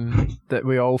 That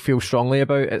we all feel strongly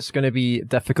about. It's going to be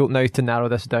difficult now to narrow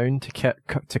this down to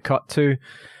cut to.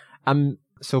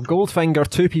 So Goldfinger,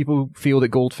 2 people feel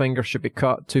that Goldfinger should be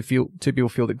cut. 2 people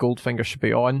feel that Goldfinger should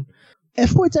be on.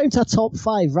 If we're down to a top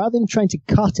 5, rather than trying to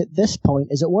cut at this point,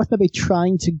 is it worth maybe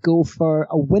trying to go for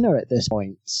a winner at this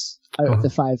point out of the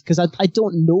 5? Because I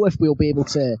don't know if we'll be able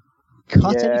to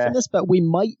cut any from this, but we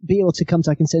might be able to come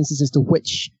to a consensus as to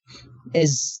which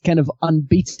is kind of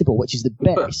unbeatable, which is the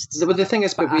best. But the thing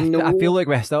is, we know... I feel like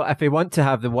we still, if we want to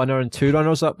have the winner and 2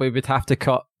 runners up, we would have to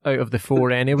cut out of the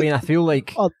 4 anyway. And I feel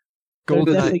like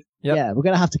GoldenEye. Yeah, we're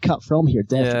going to have to cut from here,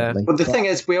 definitely. Yeah. But the thing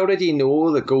is, we already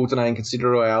know that GoldenEye and Casino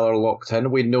Royale are locked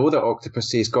in. We know that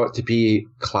Octopussy's got to be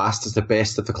classed as the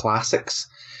best of the classics.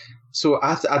 So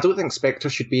I don't think Spectre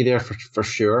should be there for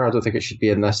sure. I don't think it should be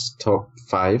in this top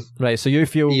 5. Right, so you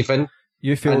feel...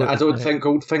 And I don't think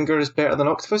Goldfinger is better than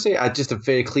Octopussy. I just am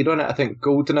very clear on it. I think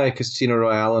GoldenEye, Casino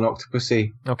Royale, and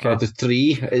Octopussy are the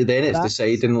 3. Then it's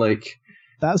deciding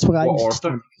that's what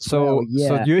order. So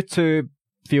you 2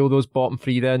 feel those bottom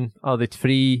 3 then are the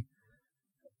 3.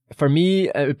 For me,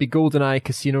 it would be GoldenEye,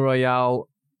 Casino Royale,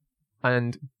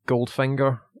 and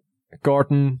Goldfinger.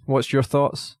 Gordon, what's your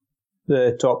thoughts?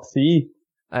 The top 3?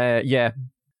 Yeah.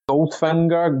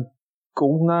 Goldfinger,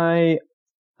 GoldenEye,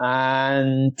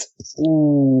 and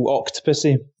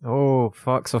Octopussy. Oh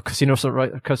fuck! So Casino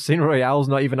Royale is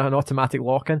not even an automatic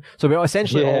lock-in. So we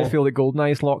essentially all feel that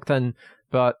GoldenEye is locked in,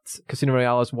 but Casino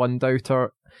Royale is one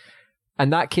doubter.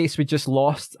 In that case, we just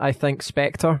lost, I think,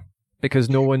 Spectre, because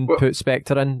no one put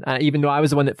Spectre in. And even though I was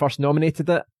the one that first nominated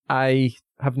it, I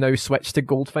have now switched to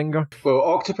Goldfinger. Well,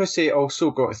 Octopussy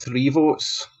also got 3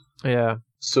 votes. Yeah.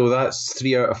 So that's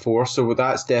 3 out of 4. So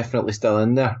that's definitely still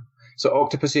in there. So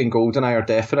Octopussy and GoldenEye are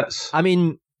definites. I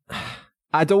mean,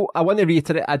 I want to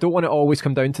reiterate, I don't want to always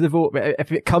come down to the vote. But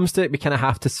if it comes to it, we kind of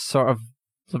have to sort of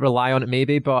rely on it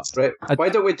maybe, but... Right. Why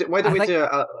don't we do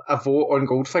a vote on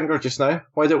Goldfinger just now?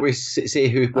 Why don't we say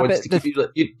who wants to keep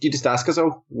you just ask us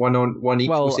all, one each.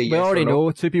 Well, say we yes already or no.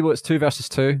 know, 2 people, it's 2 versus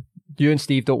 2. You and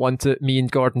Steve don't want it, me and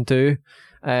Gordon do.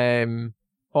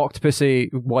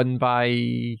 Octopussy won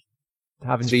by...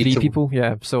 having 3 people,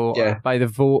 so by the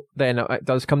vote, then it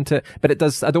does come to, but it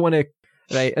does. I don't want to.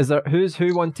 Right? Is there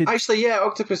who wanted? Actually, yeah,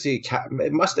 Octopussy.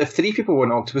 It must. If 3 people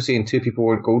want Octopussy and 2 people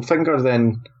want Goldfinger,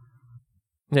 then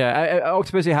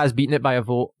Octopussy has beaten it by a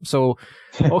vote. So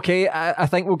okay, I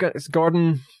think we'll get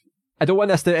Gordon. I don't want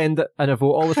this to end in a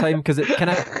vote all the time because it kind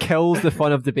of kills the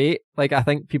fun of debate. Like I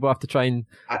think people have to try and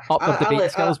up their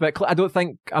debate skills, but I don't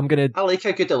think I'm gonna. I like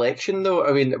a good election though.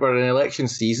 I mean, we're in election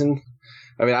season.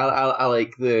 I mean, I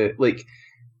like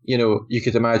you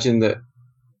could imagine that,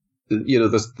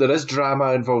 there is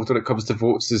drama involved when it comes to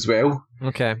votes as well.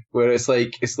 Okay. Where it's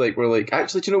like we're like,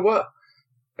 actually, do you know what?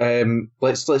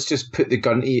 Let's just put the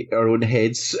gun to our own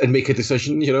heads and make a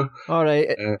decision, All right.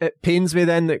 It pains me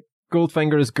then that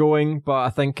Goldfinger is going, but I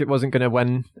think it wasn't going to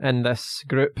win in this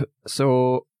group.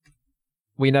 So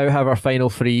we now have our final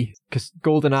 3,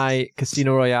 GoldenEye,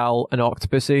 Casino Royale, and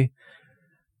Octopussy.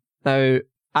 Now,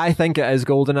 I think it is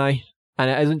GoldenEye, and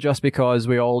it isn't just because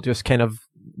we all just kind of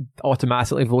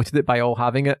automatically voted it by all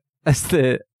having it as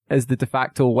the de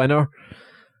facto winner.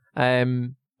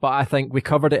 but I think we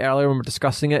covered it earlier when we were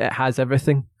discussing it. It has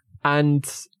everything. And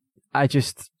I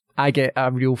get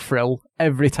a real thrill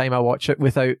every time I watch it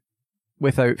without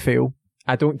fail.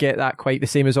 I don't get that quite the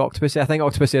same as Octopussy. I think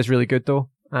Octopussy is really good though.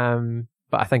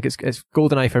 But I think it's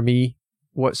GoldenEye for me.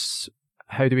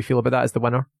 How do we feel about that as the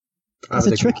winner? It's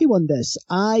a tricky one, this.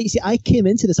 I came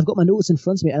into this, I've got my notes in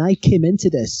front of me, and I came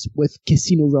into this with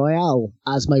Casino Royale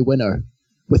as my winner,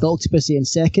 with Octopussy in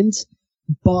second,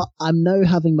 but I'm now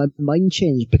having my mind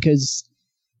changed because,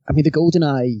 I mean, the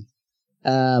GoldenEye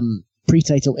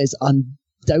pre-title is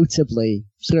undoubtedly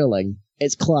thrilling.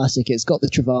 It's classic, it's got the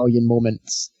Trevelyan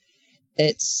moments.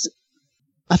 I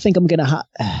think I'm going to have...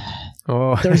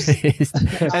 eternal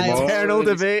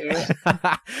debate.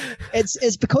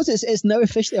 It's because it's now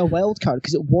officially a wild card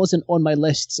because it wasn't on my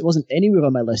list. It wasn't anywhere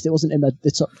on my list. It wasn't in the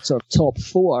top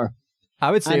 4. I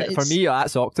would say for me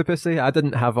that's Octopussy. I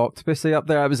didn't have Octopussy up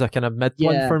there. It was a kind of mid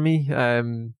one for me.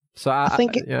 So I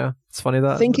think it's funny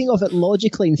that thinking of it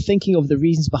logically and thinking of the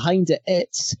reasons behind it,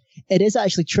 it is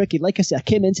actually tricky. Like I said, I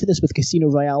came into this with Casino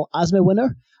Royale as my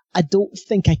winner. I don't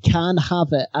think I can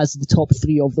have it as the top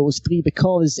 3 of those 3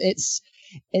 because it's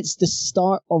the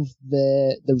start of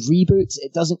the reboot.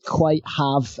 It doesn't quite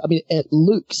have... I mean, it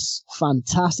looks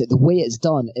fantastic. The way it's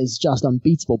done is just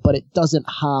unbeatable, but it doesn't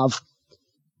have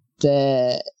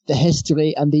the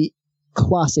history and the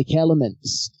classic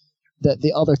elements that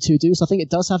the other 2 do. So I think it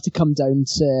does have to come down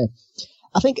to...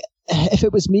 I think if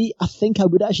it was me, I think I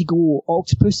would actually go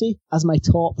Octopussy as my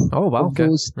top of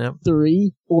those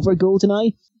 3 over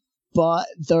GoldenEye. But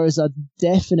there's a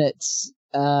definite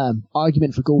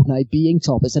argument for GoldenEye being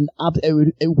top.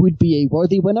 It would be a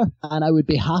worthy winner, and I would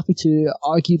be happy to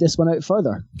argue this one out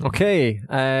further. Okay,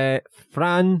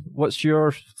 Fran, what's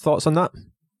your thoughts on that?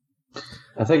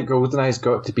 I think GoldenEye's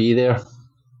got to be there.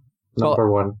 Number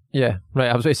 1. Yeah, right.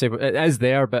 I was going to say it is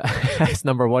there, but it's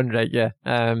number 1, right? Yeah.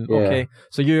 Okay.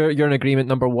 So you're in agreement.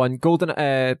 Number 1,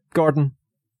 Gordon.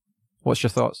 What's your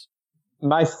thoughts?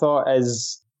 My thought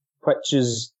is, which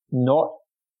is not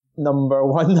number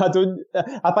 1.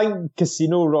 I think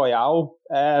Casino Royale,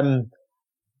 I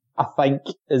think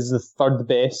is the third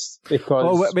best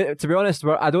because... to be honest,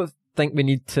 I don't think we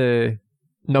need to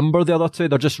number the other 2.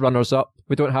 They're just runners up.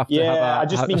 We don't have to have I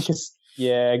just mean...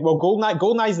 well,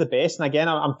 GoldenEye's the best, and again,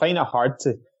 I'm finding it hard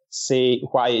to say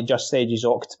why it just edges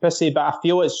Octopussy, but I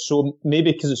feel it's so...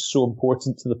 Maybe because it's so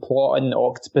important to the plot, and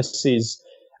Octopussy is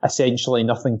essentially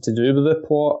nothing to do with the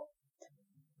plot.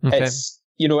 Okay. It's...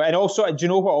 and also, do you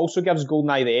know what also gives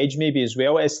GoldenEye the edge maybe as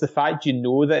well? It's the fact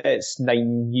that it's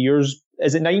 9 years.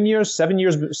 Is it 9 years? 7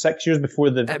 years? 6 years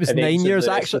before the... It was 9 years,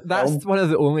 actually. That's one of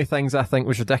the only things I think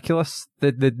was ridiculous.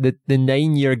 The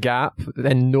 9 year gap,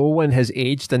 and no one has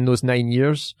aged in those 9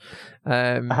 years.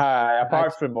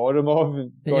 Apart from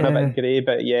Orimov, going a bit grey,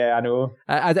 but yeah, I know.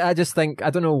 I just think,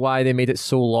 I don't know why they made it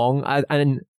so long.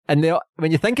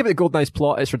 When you think about the GoldenEye's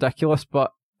plot, it's ridiculous,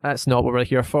 but that's not what we're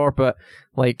here for. But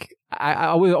like, I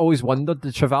always wondered,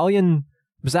 the Trevelyan,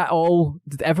 was that all?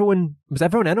 Was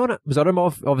everyone in on it? Was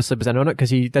Orimov obviously was in on it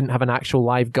because he didn't have an actual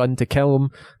live gun to kill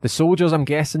him. The soldiers, I'm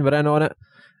guessing, were in on it.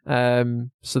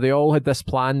 So they all had this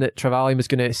plan that Trevelyan was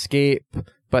going to escape,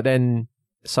 but then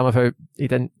somehow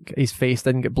his face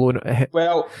didn't get blown.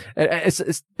 Well,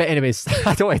 but anyways,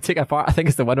 I don't want to take it apart. I think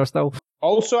it's the winner still.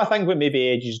 Also, I think what maybe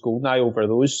edges GoldenEye over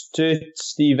those 2,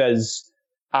 Steve, is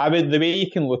the way you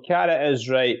can look at it is,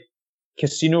 right,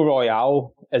 Casino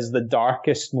Royale is the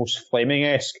darkest, most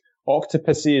Fleming-esque.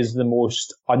 Octopussy is the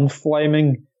most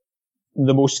un-Fleming,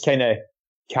 the most kind of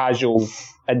casual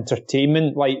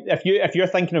entertainment. Like, if you're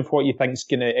thinking of what you think is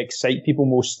going to excite people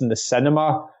most in the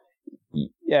cinema,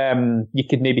 you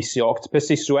could maybe see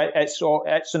Octopussy. So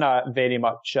it's in a very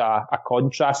much a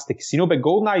contrast to Casino, but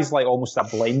GoldenEye is like almost a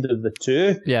blend of the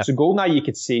 2. Yeah. So GoldenEye, you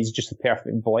could say, is just a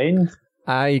perfect blend.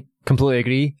 I completely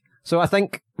agree. So I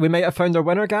think we might have found our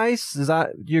winner, guys. Is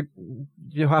that you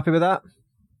happy with that?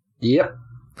 Yep.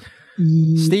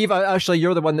 Steve, actually,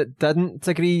 you're the one that didn't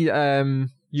agree.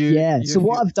 So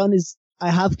what I've done is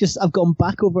I've gone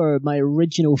back over my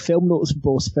original film notes for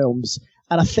both films,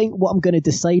 and I think what I'm going to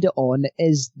decide it on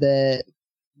is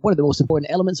one of the most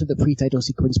important elements of the pre-title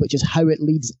sequence, which is how it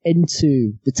leads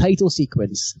into the title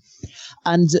sequence.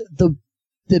 And the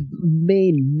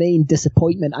main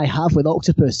disappointment I have with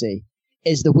Octopussy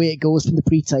is the way it goes from the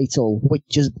pre-title,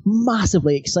 which is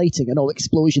massively exciting and all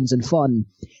explosions and fun,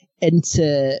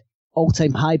 into All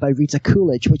Time High by Rita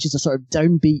Coolidge, which is a sort of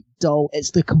downbeat, dull, it's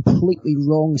the completely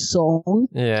wrong song.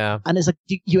 Yeah. And it's like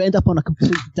you end up on a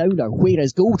complete downer,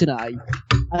 whereas GoldenEye,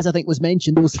 as I think was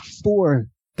mentioned, those 4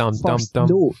 first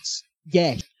notes.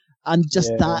 Yeah. And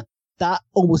just that that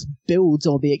almost builds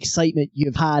on the excitement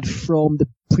you've had from the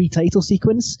pre-title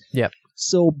sequence. Yep.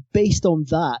 So based on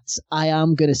that, I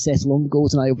am going to settle on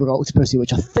GoldenEye over Octopussy,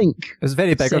 which I think... It's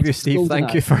very big of you, Steve.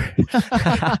 Thank you for...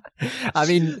 I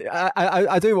mean,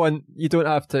 I do want... You don't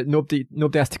have to... Nobody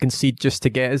has to concede just to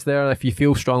get us there. If you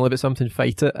feel strongly about something,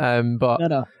 fight it. But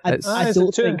no. I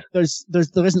don't think there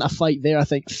isn't a fight there. I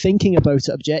think thinking about it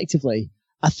objectively,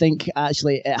 I think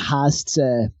actually it has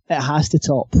to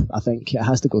top. I think it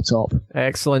has to go top.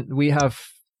 Excellent.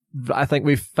 I think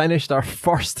we've finished our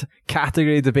first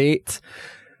category debate.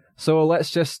 So let's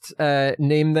just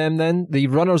name them then. The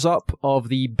runners-up of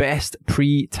the best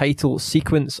pre-title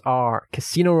sequence are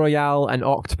Casino Royale and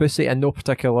Octopussy in no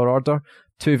particular order.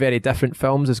 Two very different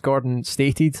films, as Gordon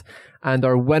stated. And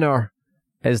our winner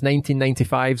is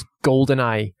 1995's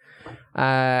GoldenEye.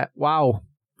 Wow.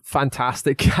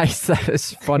 Fantastic, guys. That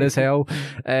is fun as hell.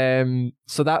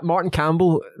 So that Martin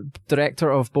Campbell,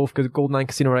 director of both GoldenEye and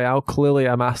Casino Royale, clearly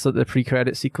a master at the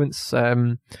pre-credit sequence,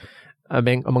 among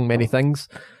many things.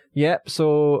 Yep,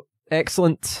 so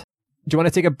excellent. Do you want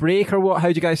to take a break or what? How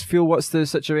do you guys feel? What's the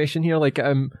situation here? Like,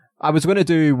 I was going to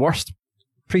do worst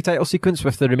pre-title sequence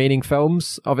with the remaining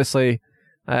films. Obviously,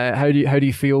 how do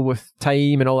you feel with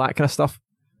time and all that kind of stuff?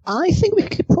 I think we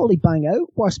could probably bang out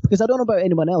worst, because I don't know about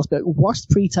anyone else, but worst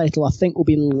pre-title I think will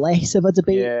be less of a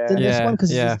debate than this one,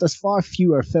 because there's far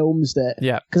fewer films that...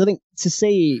 Yeah. Because I think to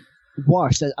say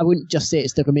worst, I wouldn't just say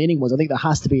it's the remaining ones. I think there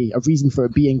has to be a reason for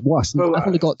it being worst. Well, I've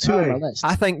only got two on my list.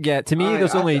 I think, to me,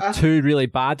 there's only two really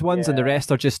bad ones, and the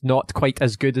rest are just not quite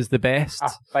as good as the best. I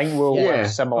think we'll have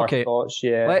similar thoughts,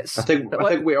 I think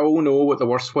we all know what the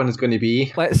worst one is going to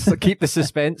be. Let's keep the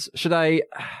suspense.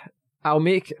 I'll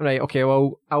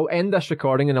end this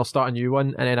recording and I'll start a new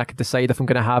one, and then I can decide if I'm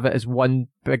going to have it as one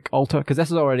big alter, because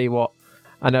this is already,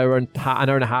 an hour and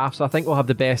a half, so I think we'll have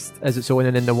the best as its own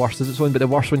and then the worst as its own, but the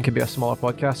worst one can be a smaller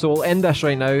podcast. So we'll end this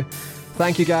right now.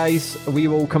 Thank you, guys. We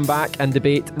will come back and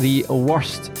debate the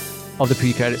worst of the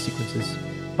pre-credit sequences.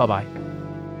 Bye-bye.